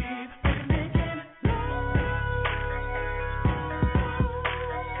believe we're making love.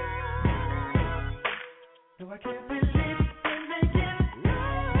 No, I can't believe we're making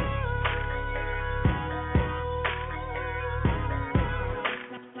love.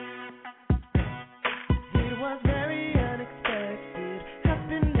 It was very unexpected,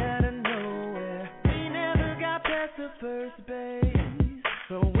 happened out of nowhere. We never got past the first base.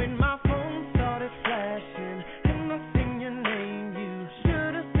 So when my phone started flashing and I sing your name, you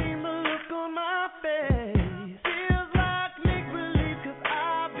should have seen the look on my face. Feels like make-believe, 'cause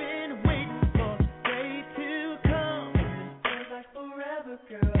I've been waiting for the day to come. And it feels like forever,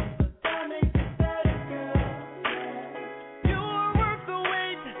 girl, but that makes it better, girl. Yeah. You're worth the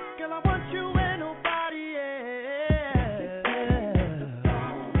wait, girl, I want you and nobody else.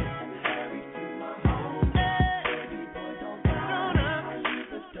 Hurry to my home. Baby boy, don't mind. I'll leave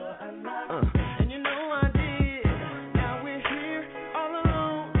the door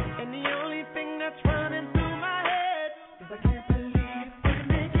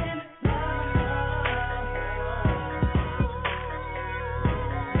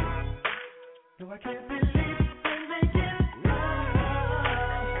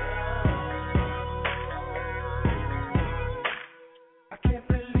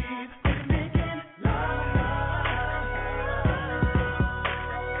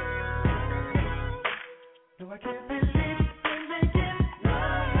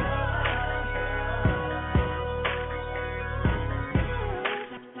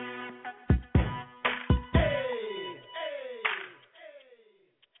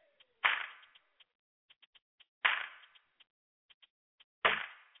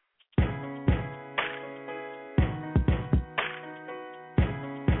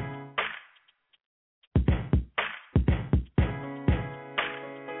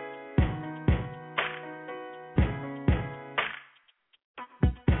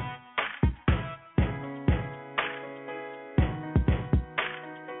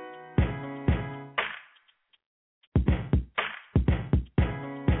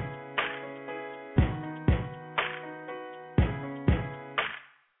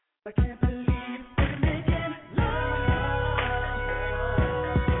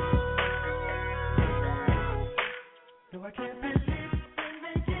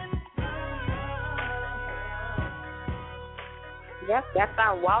Yep, that's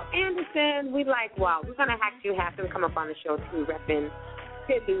our Walt Anderson. We like Walt. We're going to actually have him come up on the show, too, repping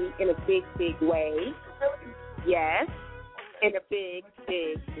Philly in a big, big way. Yes, in a big,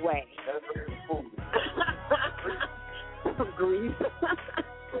 big way. Grease.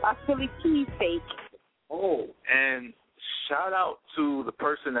 Our Philly cheesesteak. Oh, and shout out to the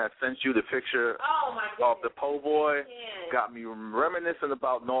person that sent you the picture of the po' boy. Yeah. Got me reminiscing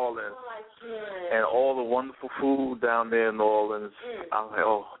about New Orleans Oh, and all the wonderful food down there in New Orleans. I was like,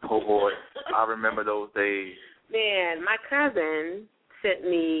 oh, po' boy. I remember those days. Man, my cousin sent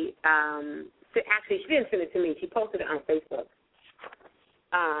me, actually, she didn't send it to me. She posted it on Facebook.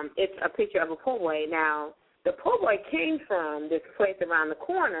 It's a picture of a po' boy. Now, the po' boy came from this place around the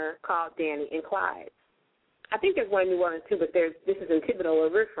corner called Danny and Clyde. I think there's one in New Orleans, too, but this is in Thibodeau,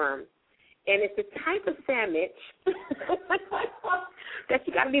 where we're from. And it's a type of sandwich that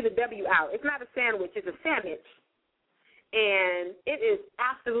you got to leave the W out. It's not a sandwich. It's a sandwich. And it is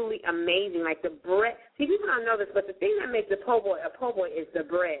absolutely amazing. Like the bread. See, people don't know this, but the thing that makes a po' boy is the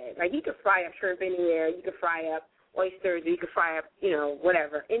bread. Like you could fry up shrimp anywhere. You could fry up oysters. Or you could fry up,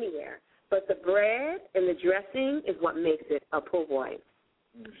 whatever, anywhere. But the bread and the dressing is what makes it a po' boy.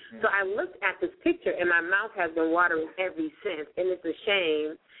 Mm-hmm. So I looked at this picture, and my mouth has been watering ever since, and it's a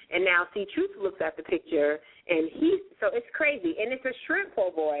shame. And now, see, Truth looks at the picture, and so it's crazy. And it's a shrimp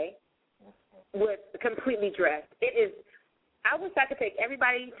po' boy with completely dressed. It is. I wish I could take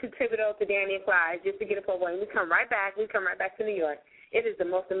everybody to Thibodeau, to Danny and Clyde, just to get a po' boy, and we come right back. We come right back to New York. It is the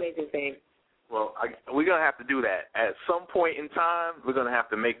most amazing thing. Well, we're going to have to do that. At some point in time, we're going to have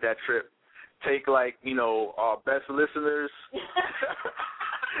to make that trip. Take, our best listeners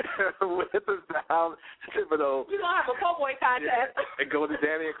with us down to Thibodeau. We're going to have a po' boy contest. And go to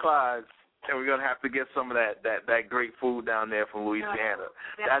Danny and Clyde's, and we're going to have to get some of that great food down there from Louisiana.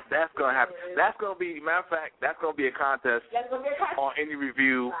 That's going to happen. That's going to be, matter of fact, that's going to be a contest on Any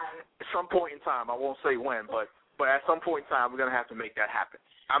Review at some point in time. I won't say when, but at some point in time, we're going to have to make that happen.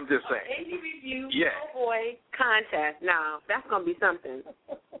 I'm just saying. Any Review po' boy contest. Now, that's going to be something.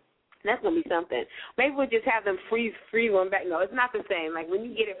 That's going to be something. Maybe we'll just have them freeze one back. No, it's not the same. Like when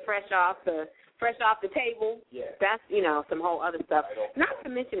you get it fresh off the table, that's, some whole other stuff. Not to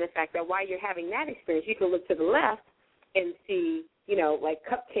mention the fact that while you're having that experience, you can look to the left and see, like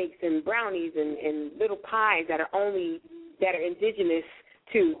cupcakes and brownies and little pies that are indigenous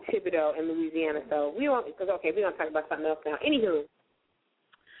to Thibodeau and Louisiana. So we're going to talk about something else now. Anywho.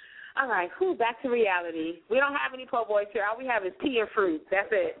 All right, back to reality. We don't have any po' boys here. All we have is tea and fruit.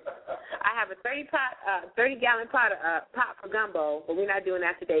 That's it. I have a 30-gallon pot for gumbo, but we're not doing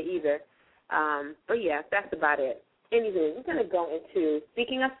that today either. But, yeah, that's about it. Anywho, we're going to go into,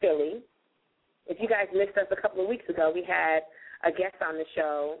 speaking of Philly, if you guys missed us a couple of weeks ago, we had a guest on the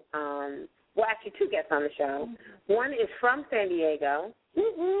show. Actually, two guests on the show. One is from San Diego.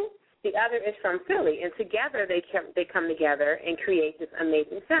 The other is from Philly, and together they come together and create this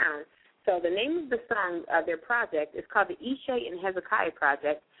amazing sound. So the name of the song, their project, is called the Ishay and Hezekiah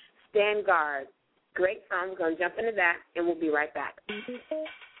Project, Stand Guard. Great song. We're going to jump into that, and we'll be right back.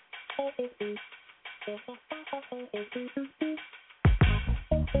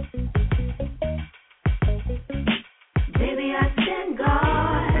 Baby, I stand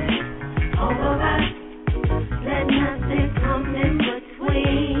guard over us. Let nothing come in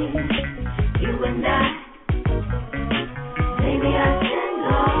between you and I. Baby, I stand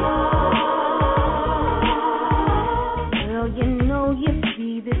guard. Well, you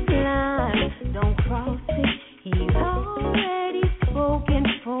see this line. Don't cross it. He's already spoken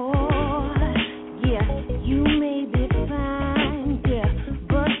for. Yeah, you may be fine. Yeah,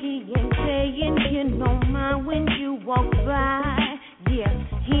 but he ain't saying you don't mind when you walk by. Yeah,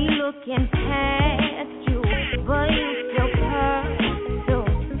 he looking past you, but you still hurt. So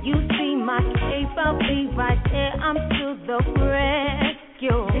you see my cape, I'll be right there. I'm to the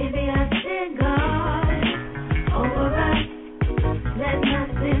rescue. Baby, I stand guard over us. Let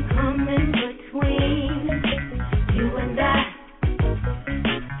nothing come in between you and I.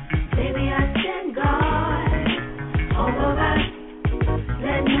 Baby, I stand guard over us.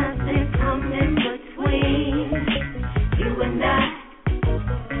 Let nothing come in between you and I.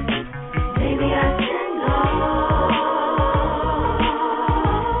 Baby, I stand guard.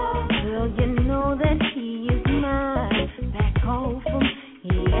 Well, you know that he is mine. Back home from, he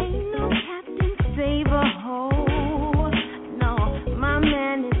ain't no Captain Save-A-Ho. No, my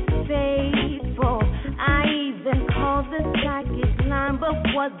man is faithful. I even call the psychic line, but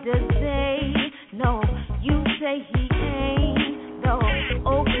what does they know? You say he ain't, though,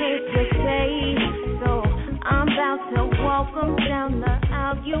 okay to say. So I'm about to walk him down the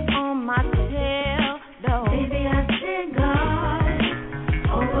aisle, you on my tail, though. Baby, I stand guard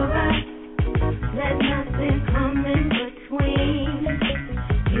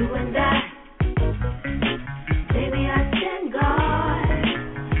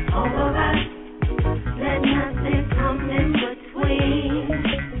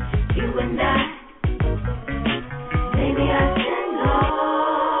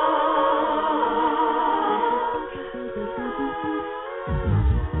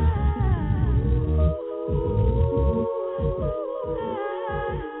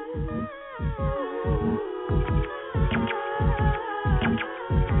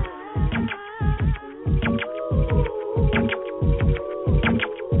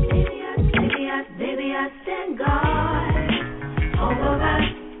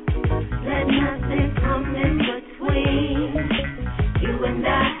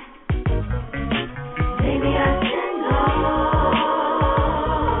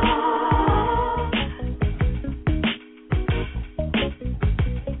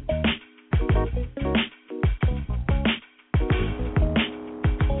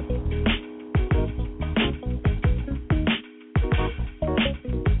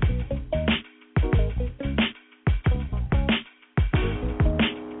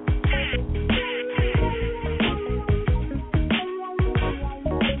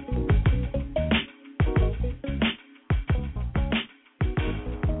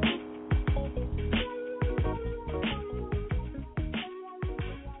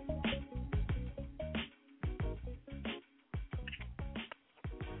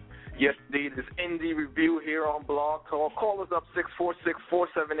Yes, indeed. It's Indie Review here on Blog Talk. Call us up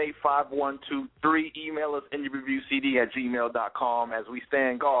 646-478-5123. Email us indiereviewcd@gmail.com as we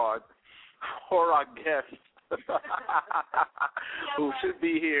stand guard for our guests who should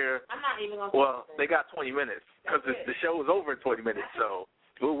be here. I'm not even going to Well, they got 20 minutes because the show is over in 20 minutes, so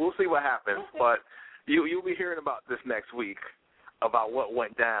we'll see what happens. But you'll be hearing about this next week, about what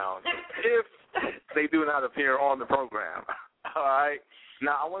went down if they do not appear on the program. All right?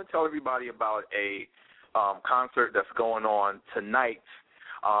 Now, I want to tell everybody about a concert that's going on tonight.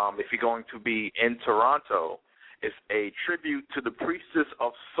 If you're going to be in Toronto, it's a tribute to the Priestess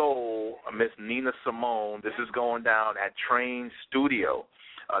of Soul, Miss Nina Simone. This is going down at Train Studio.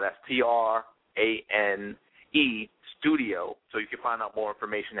 That's TRANE Studio. So you can find out more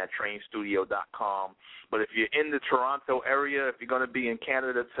information at trainstudio.com. But if you're in the Toronto area, if you're going to be in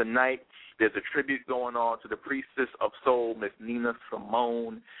Canada tonight, there's a tribute going on to the Priestess of Soul, Miss Nina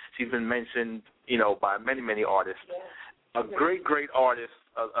Simone. She's been mentioned, by many, many artists. A great, great artist,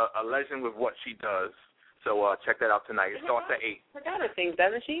 a legend with what she does. So check that out tonight. It starts at 8. Her daughter sings,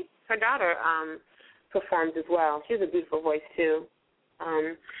 doesn't she? Her daughter performs as well. She has a beautiful voice, too.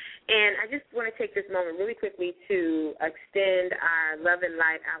 And I just want to take this moment really quickly to extend our love and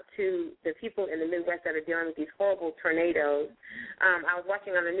light out to the people in the Midwest that are dealing with these horrible tornadoes. I was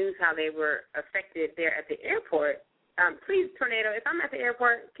watching on the news how they were affected there at the airport. Please, tornado, if I'm at the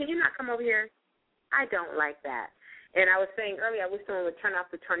airport, can you not come over here? I don't like that. And I was saying earlier, I wish someone would turn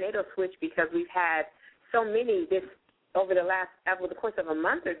off the tornado switch because we've had so many over the course of a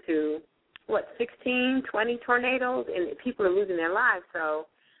month or two, 16, 20 tornadoes, and people are losing their lives. So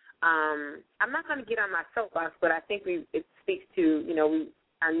I'm not going to get on my soapbox, but I think it speaks to,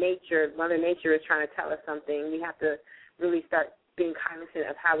 our nature. Mother Nature is trying to tell us something. We have to really start being cognizant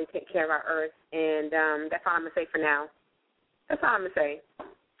of how we take care of our earth, and that's all I'm going to say for now. That's all I'm going to say.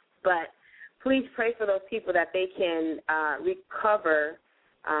 But please pray for those people that they can recover,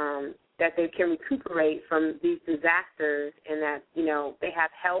 that they can recuperate from these disasters, and that, they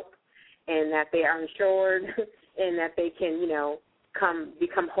have help, and that they are insured, and that they can,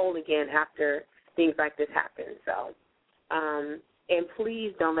 become whole again after things like this happen. So, and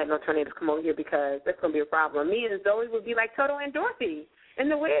please don't let no tornadoes come over here because that's going to be a problem. Me and Zoe would be like Toto and Dorothy in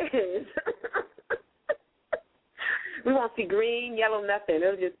the Wiz. We won't see green, yellow, nothing.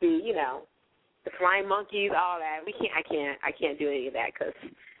 It'll just be, the flying monkeys, all that. I can't do any of that because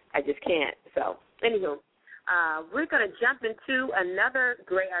I just can't. So, anywho, we're going to jump into another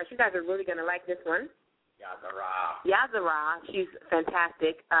great artist. You guys are really going to like this one. Yazara. She's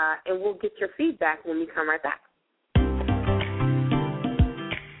fantastic. And we'll get your feedback when we come right back.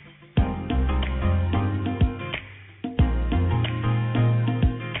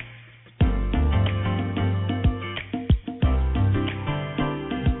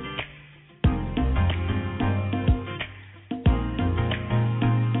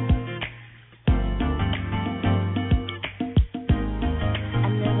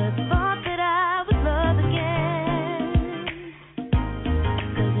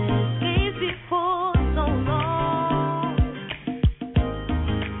 So long.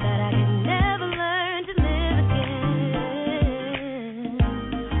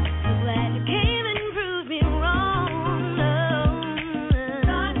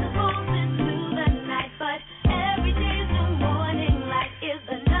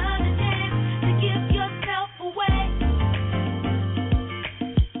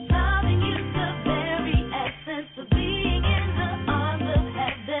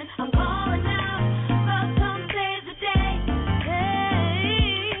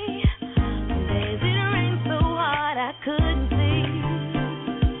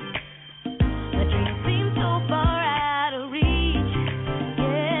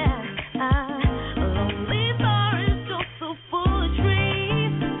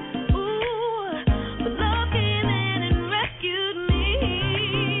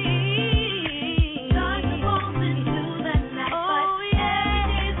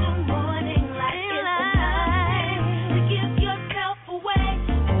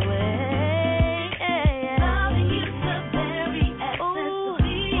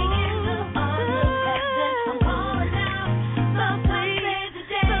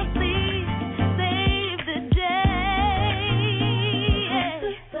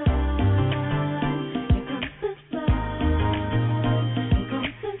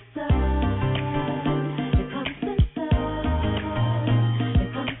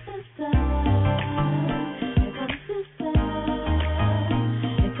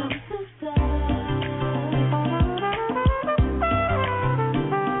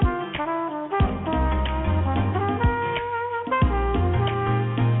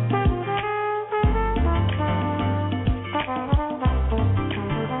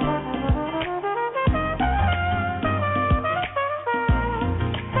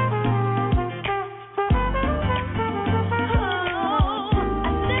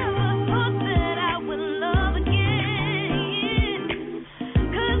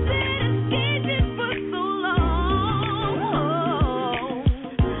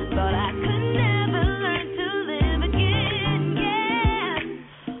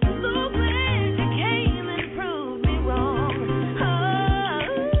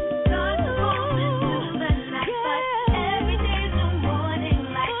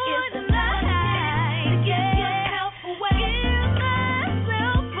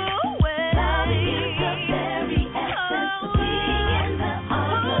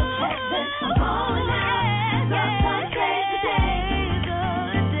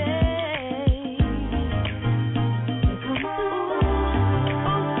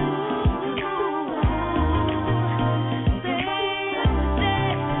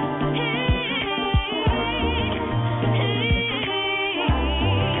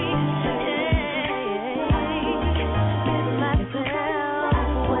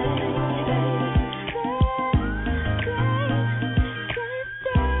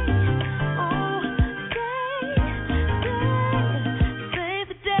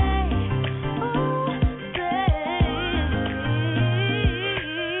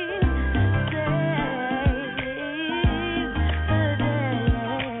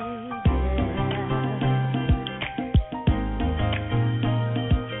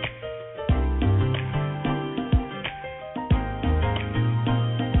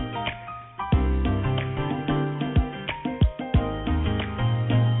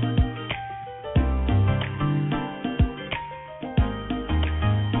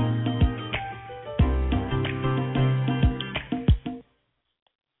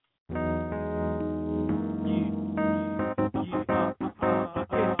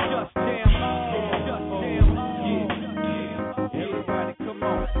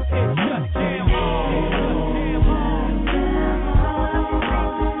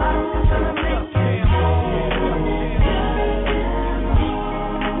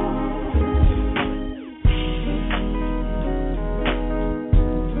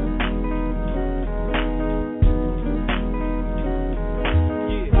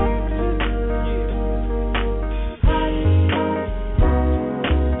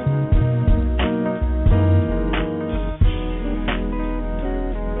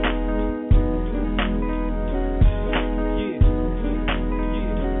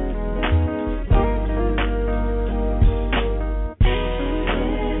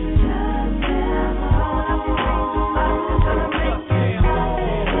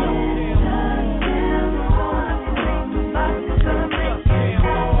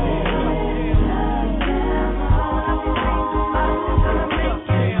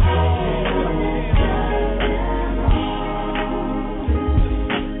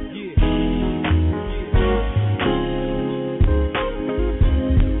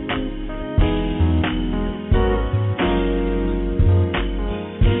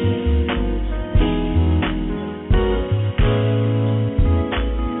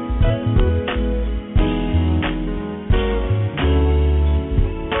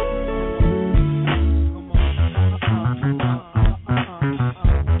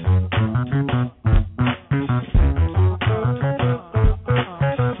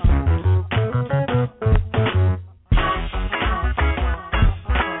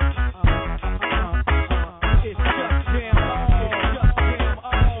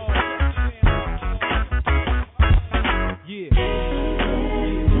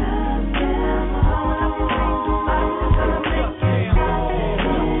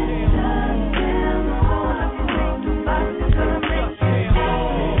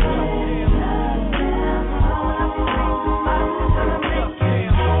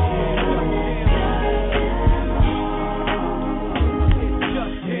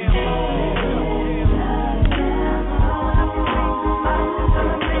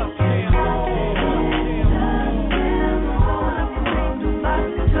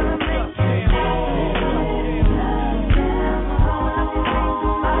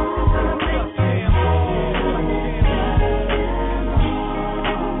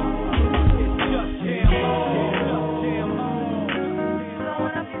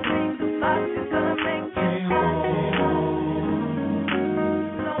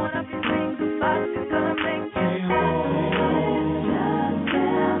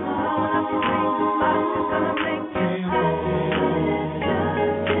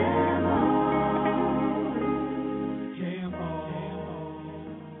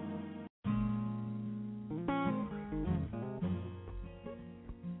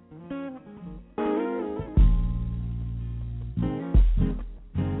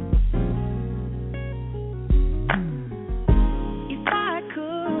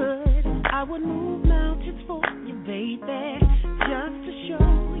 I would move mountains for you, baby, just to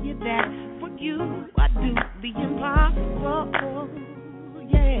show you that for you I do the impossible.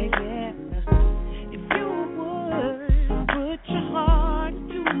 Yeah, yeah. If you would put your heart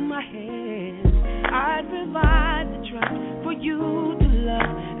to my hands, I'd revive the trust for you to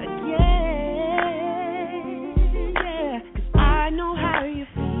love again. Yeah, 'cause I know how you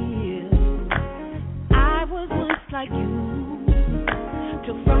feel. I was once like you,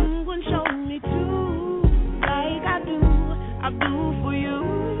 till someone showed me too, like I do for you.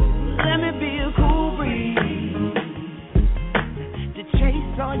 Let me be a cool breeze to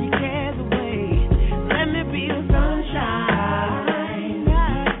chase all your cares away. Let me be the sunshine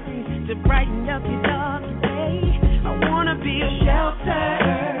to brighten up your dark day. I wanna be a shelter,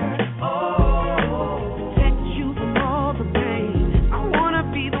 protect you from all the pain. I wanna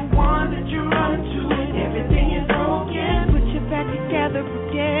be the one that you run to when everything is broken. Put you back together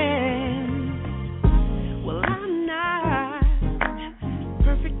again. Well, I'm not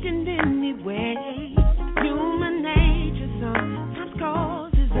perfect in any way. Human nature sometimes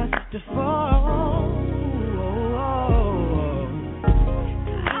causes us to fall.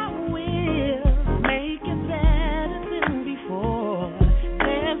 I will make it better than before.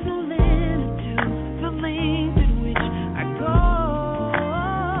 There's no limit to the length at which I go.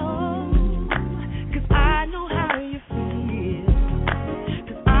 'Cause I know how you feel.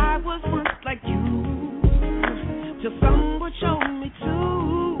 'Cause I was once like you, till someone showed me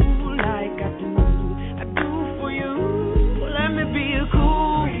too, like I do for you. Let me be a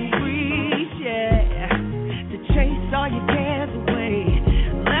cool breeze, yeah, to chase all your cares away.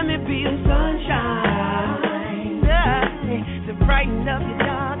 Let me be the sunshine, yeah, to brighten up your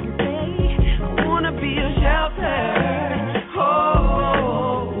darkest day. I wanna be a shelter,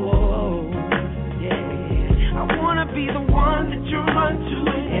 yeah. I wanna be the one that you run to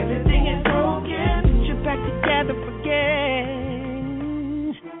when everything is broken. Put you back together again.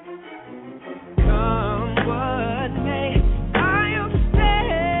 Come what may, I'll stay.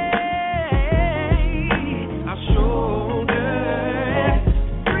 I'll shoulder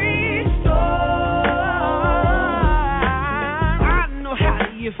every storm. I know how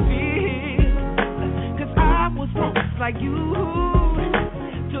you feel, 'cause I was once like you,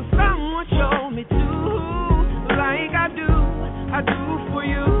 till someone showed me too, like I do for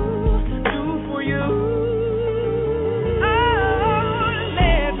you, for you. Oh,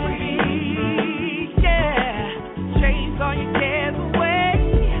 let me be, yeah, chase all your cares away.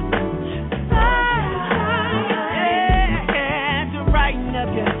 Yeah,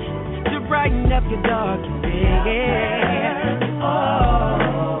 to brighten up your dark day.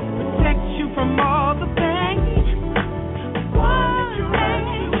 Oh, protect you from all the pain. What you run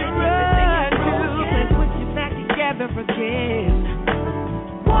to and put you back together again.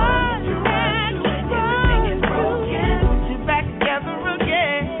 What you run to and everything is broken. Put you back together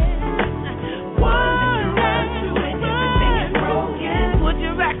again. What you run to and everything is broken. Put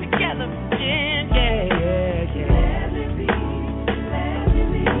you back together again. Yeah, yeah, yeah. Let me be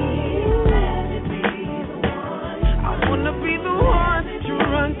the one. I wanna be the one that you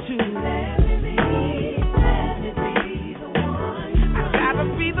run to. Let me be the one. I gotta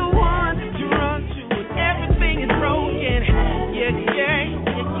be the one that you run to when everything is broken. Yeah, yeah,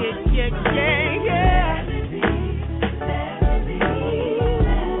 yeah, yeah, yeah, yeah.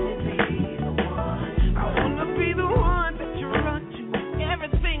 I wanna be the one that you run to when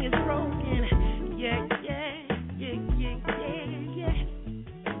everything is broken. Yeah, yeah, yeah, yeah, yeah, yeah.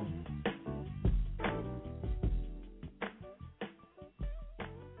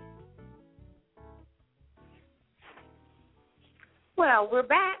 Well, we're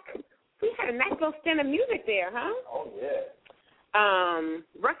back. We had a nice little stint of music there, huh? Oh, yeah.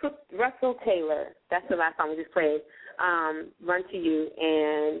 Russell Taylor, that's the last song we just played, Run to You,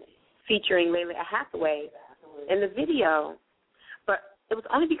 and featuring Layla Hathaway in the video. But it was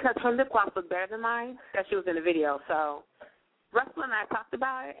only because her lip gloss was better than mine that she was in the video. So Russell and I talked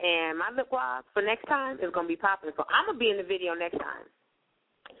about it, and my lip gloss for next time is going to be popping. So I'm going to be in the video next time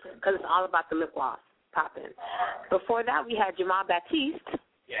because it's all about the lip gloss popping. Before that, we had Jamal Baptiste,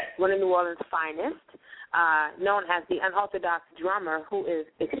 one of New Orleans' finest, known as the unorthodox drummer, who is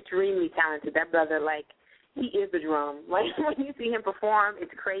extremely talented. That brother, like, he is the drum. Like, when you see him perform,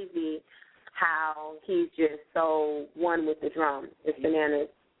 it's crazy how he's just so one with the drum. It's bananas.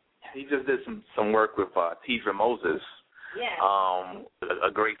 He just did some work with Tidra Moses.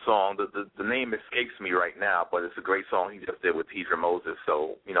 A great song. The name escapes me right now, but it's a great song he just did with Tidra Moses.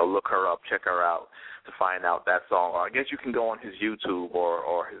 So, look her up, check her out to find out that song. Or I guess you can go on his YouTube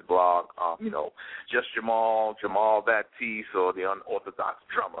or his blog, just Jamal Baptiste, or the Unorthodox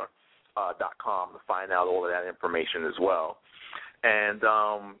Drummer, .com to find out all of that information as well. And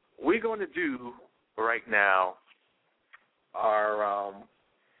we're going to do right now our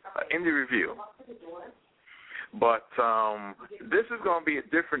indie review. But this is going to be a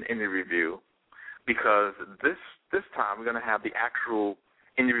different indie review because this time we're going to have the actual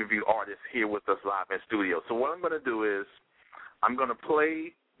indie review artists here with us live in studio. So what I'm going to do is I'm going to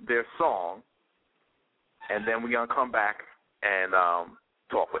play their song, and then we're going to come back and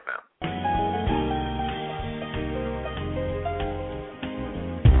talk with them.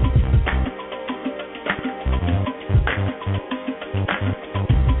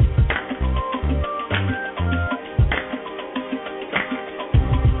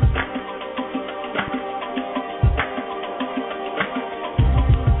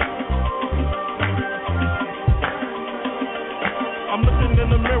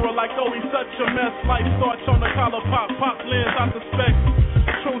 Like, oh, he's such a mess. Life starts on the collar, pop lens out the specs.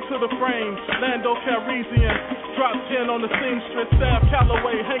 True to the frame, Lando Calrissian. Drop 10 on the seamstress, staff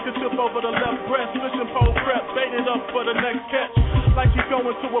Callaway, handkerchief over the left breast, fishing pole prep, baited up for the next catch. Like you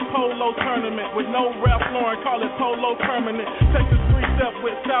going to a polo tournament with no Ralph Lauren, call it polo permanent. Texas 3-step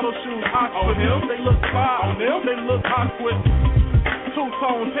with saddle shoes, Oxford. They look fine, they look awkward.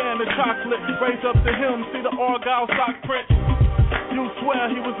 Two-tone tan and chocolate, raise up to him, see the Argyle sock print. You swear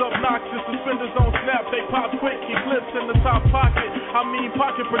he was obnoxious, suspenders on snap, they pop quick, he clips in the top pocket, I mean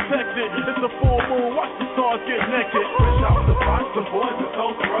pocket protected, it's a full moon, watch the stars get naked. Fresh out the box, the boys are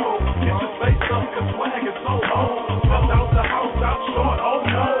so throw, get your face up, cause swag is so old, left out the house, out short, oh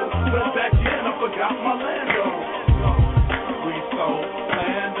no, went back in, I forgot my Lando. We sold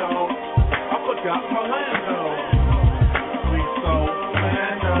Lando, I forgot my Lando. We sold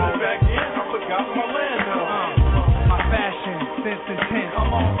Lando, went back in, I forgot my Lando. My fashion, sense intense.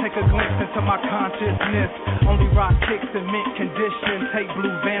 Take a glimpse into my consciousness. Only rock kicks in mint condition. Take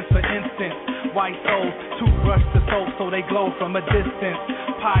blue Vans for instance. White soles, toothbrush the soap so they glow from a distance.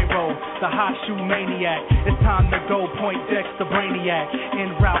 Pyro, the hot shoe maniac. It's time to go. Point Dexter Brainiac.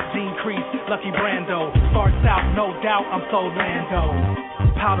 En route, Gene Crease, Lucky Brando. Starts out, no doubt, I'm so Lando.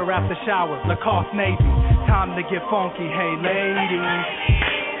 Powder after shower, Lacoste Navy. Time to get funky, hey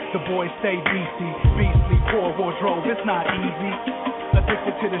ladies. The boys stay beastly, poor wardrobe, it's not easy.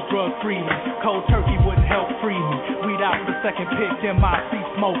 Addicted to this drug freely, cold turkey wouldn't help free me. Weed out the second pick, MIC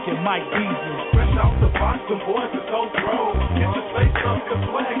smoking, Mike Beasley. Fresh out the box, the boys are so throw. Get your face up, cause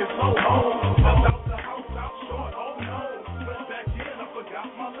swag is so old. Left out the house, out short, oh no. Went back in, I forgot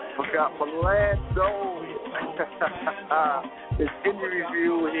my Lando. Forgot my Lando. It's indie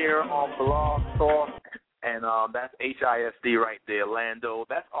review here on Blog Talk. And that's HISD right there, Lando.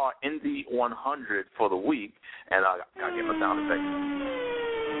 That's our Indie 100 for the week. And I got to get my sound effect.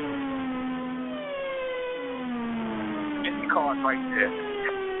 Indie cards right there.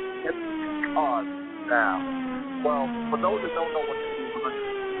 Indie cards now. Well, for those that don't know what Indie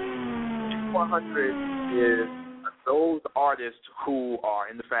 100 is, those artists who are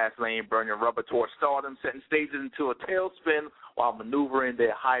in the fast lane, burning rubber towards stardom, setting stages into a tailspin while maneuvering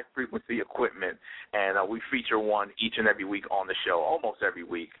their high-frequency equipment. And we feature one each and every week on the show, almost every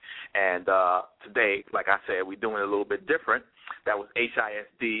week. And today, like I said, we're doing it a little bit different. That was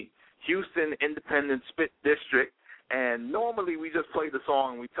HISD, Houston Independent Spit District. And normally we just play the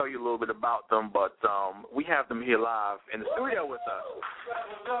song and we tell you a little bit about them, but we have them here live in the studio with us.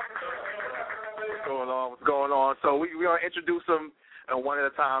 What's going on? So we're going to introduce them one at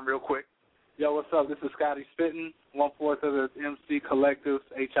a time real quick. Yo, what's up? This is Scotty Spittin', 1/4 of the MC Collectives,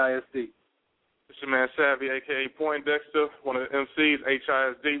 HISD. This your man Savvy, a.k.a. Poindexter, one of the MCs,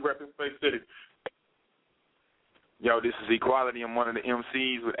 HISD, repping Space City. Yo, this is Equality. I'm one of the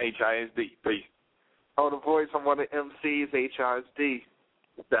MCs with HISD. Peace. Oh, the voice, I'm one of the MCs, HISD.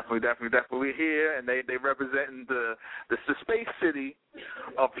 Definitely here, and they representing the Space City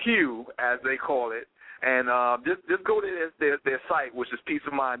of Hugh, as they call it. And just go to their site, which is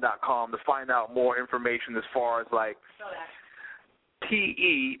peaceofmind.com, to find out more information as far as like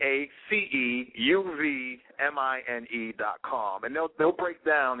PEACEUVMINE.com, and they'll break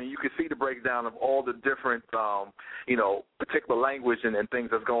down, and you can see the breakdown of all the different particular language and things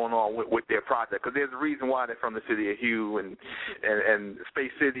that's going on with their project. Because there's a reason why they're from the city of Hugh and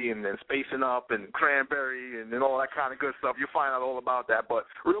Space City and Spacing Up and Cranberry and all that kind of good stuff. You'll find out all about that. But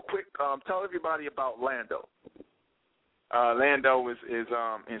real quick, tell everybody about Lando. Lando is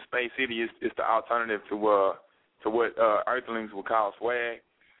in Space City. Is the alternative to what Earthlings would call swag.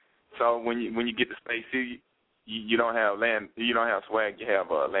 So when you get to Space City, you don't have swag. You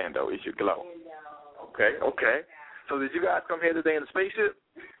have Lando. It's your glow. Okay. So did you guys come here today in a spaceship?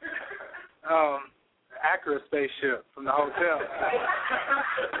 Accurate spaceship from the hotel.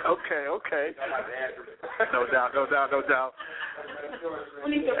 Okay. okay. No doubt.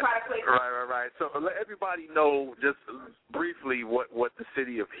 We need to product placement. Right. So let everybody know just briefly what the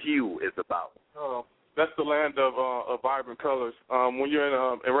city of Hue is about. Oh, that's the land of vibrant colors. When you're in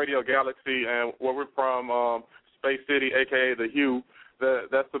Radio Galaxy and where we're from, Space City, a.k.a. the Hue,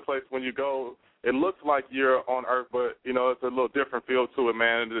 that's the place when you go. It looks like you're on Earth, but, you know, it's a little different feel to it,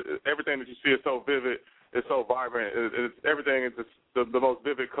 man. Everything that you see is so vivid. It's so vibrant. Everything is the most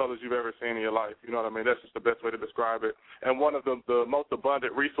vivid colors you've ever seen in your life. You know what I mean? That's just the best way to describe it. And one of the most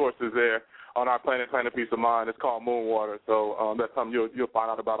abundant resources there on our planet Peace of Mind is called Moonwater. So that's something you'll find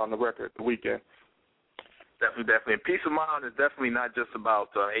out about on the record the weekend. Definitely. And Peace of Mind is definitely not just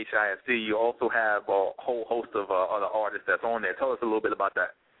about HISD. You also have a whole host of other artists that's on there. Tell us a little bit about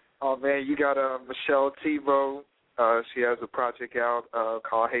that. Oh, man, you got Michelle Tebow. She has a project out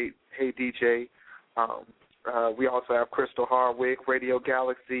called Hey DJ. We also have Crystal Hardwick, Radio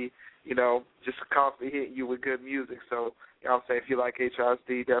Galaxy, you know, just constantly hitting you with good music. So, you know what I'm saying, if you like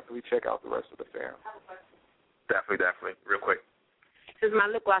HISD, definitely check out the rest of the fam. Definitely. Real quick. Since my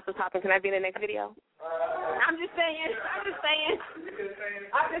lip gloss is popping, can I be in the next video? I'm just saying.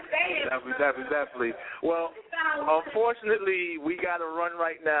 Definitely. Well, unfortunately, we got to run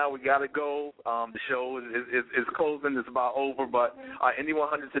right now. We got to go. The show is closing. It's about over. But Indie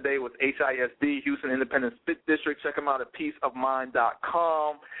 100 today with HISD, Houston Independent Spit District. Check them out at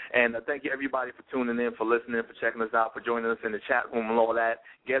peaceofmind.com. And thank you, everybody, for tuning in, for listening, for checking us out, for joining us in the chat room and all that.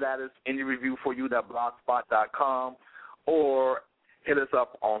 Get at us, indiereviewforyou.blogspot.com, or hit us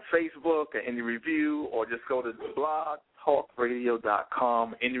up on Facebook at Indie Review, or just go to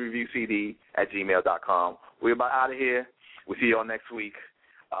blogtalkradio.com, indiereviewcd@gmail.com. We're about out of here. We'll see you all next week.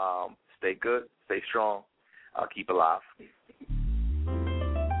 Stay good, stay strong, keep alive.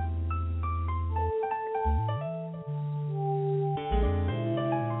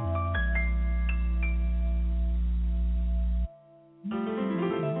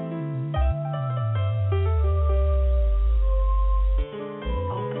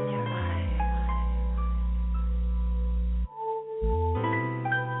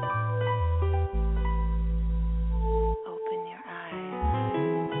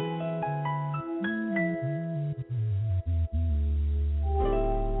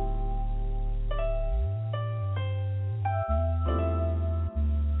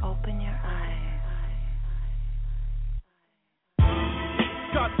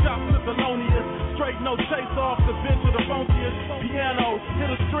 No chase off the bench of the funkiest piano.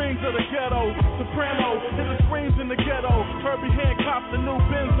 Hit the strings of the ghetto. Soprano. Hit the screams in the ghetto. Herbie Hancock, the new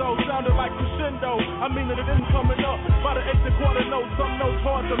benzo. Sounded like crescendo. I mean that it isn't coming up by the 8th and quarter notes. Some notes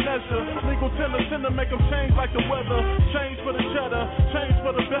hard to measure. Legal tender make them change like the weather. Change for the cheddar. Change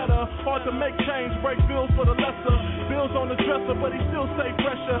for the better. Hard to make change. Break bills for the lesser. Bills on the dresser, but he still stay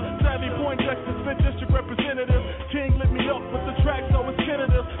fresher. Savvy Poindexter, Spit District representative. King lit me up with the track, so it's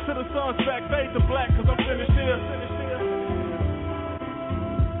tentative. To the sun's back, fade to black. Cause I'm finished here.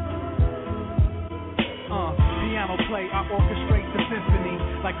 Piano play, I orchestrate the symphony.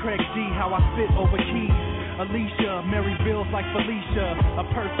 Like Craig G, how I spit over keys. Alicia, Mary Bills like Felicia. A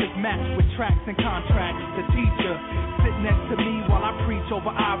perfect match with tracks and contracts. The teacher, sit next to me while I preach over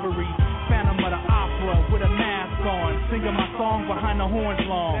ivory. Phantom of the Opera with a mask on. Singing my song behind the horns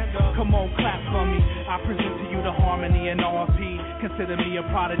long. Come on, clap for me. I present to you the harmony and R.P. Consider me a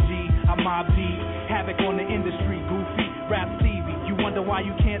prodigy. I'm Mobb Deep. Havoc on the industry, goofy. Rap Stevie. You wonder why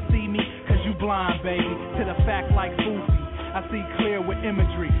you can't see me? Cause you blind, baby. To the fact like Foofy. I see clear with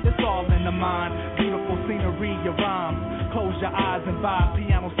imagery. It's all in the mind. Beautiful scenery, your rhymes. Close your eyes and vibe.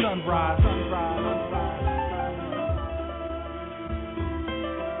 Piano sunrise.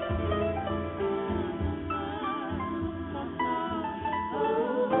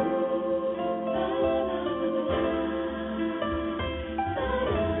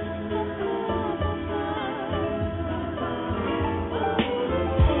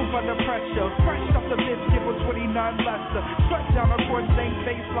 Fresh off the biscuit with 29 lesser. Stretch down the court, same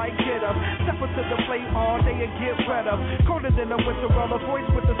face like get up. Step up to the plate all day and get wet up. Colder than a winter roller, voice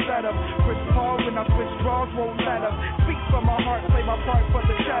with the setup. Chris Paul when I switch draws, won't let up. Speak from my heart, play my part for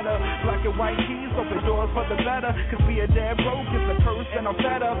the cheddar. Black and white keys, open doors for the better. Cause being dead broke is a curse and I'm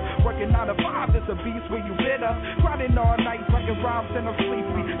fed up. Working 9 to 5 is a beast where you bit up. Grinding all night like it rhymes and I'm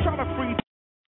sleepy. Trying to free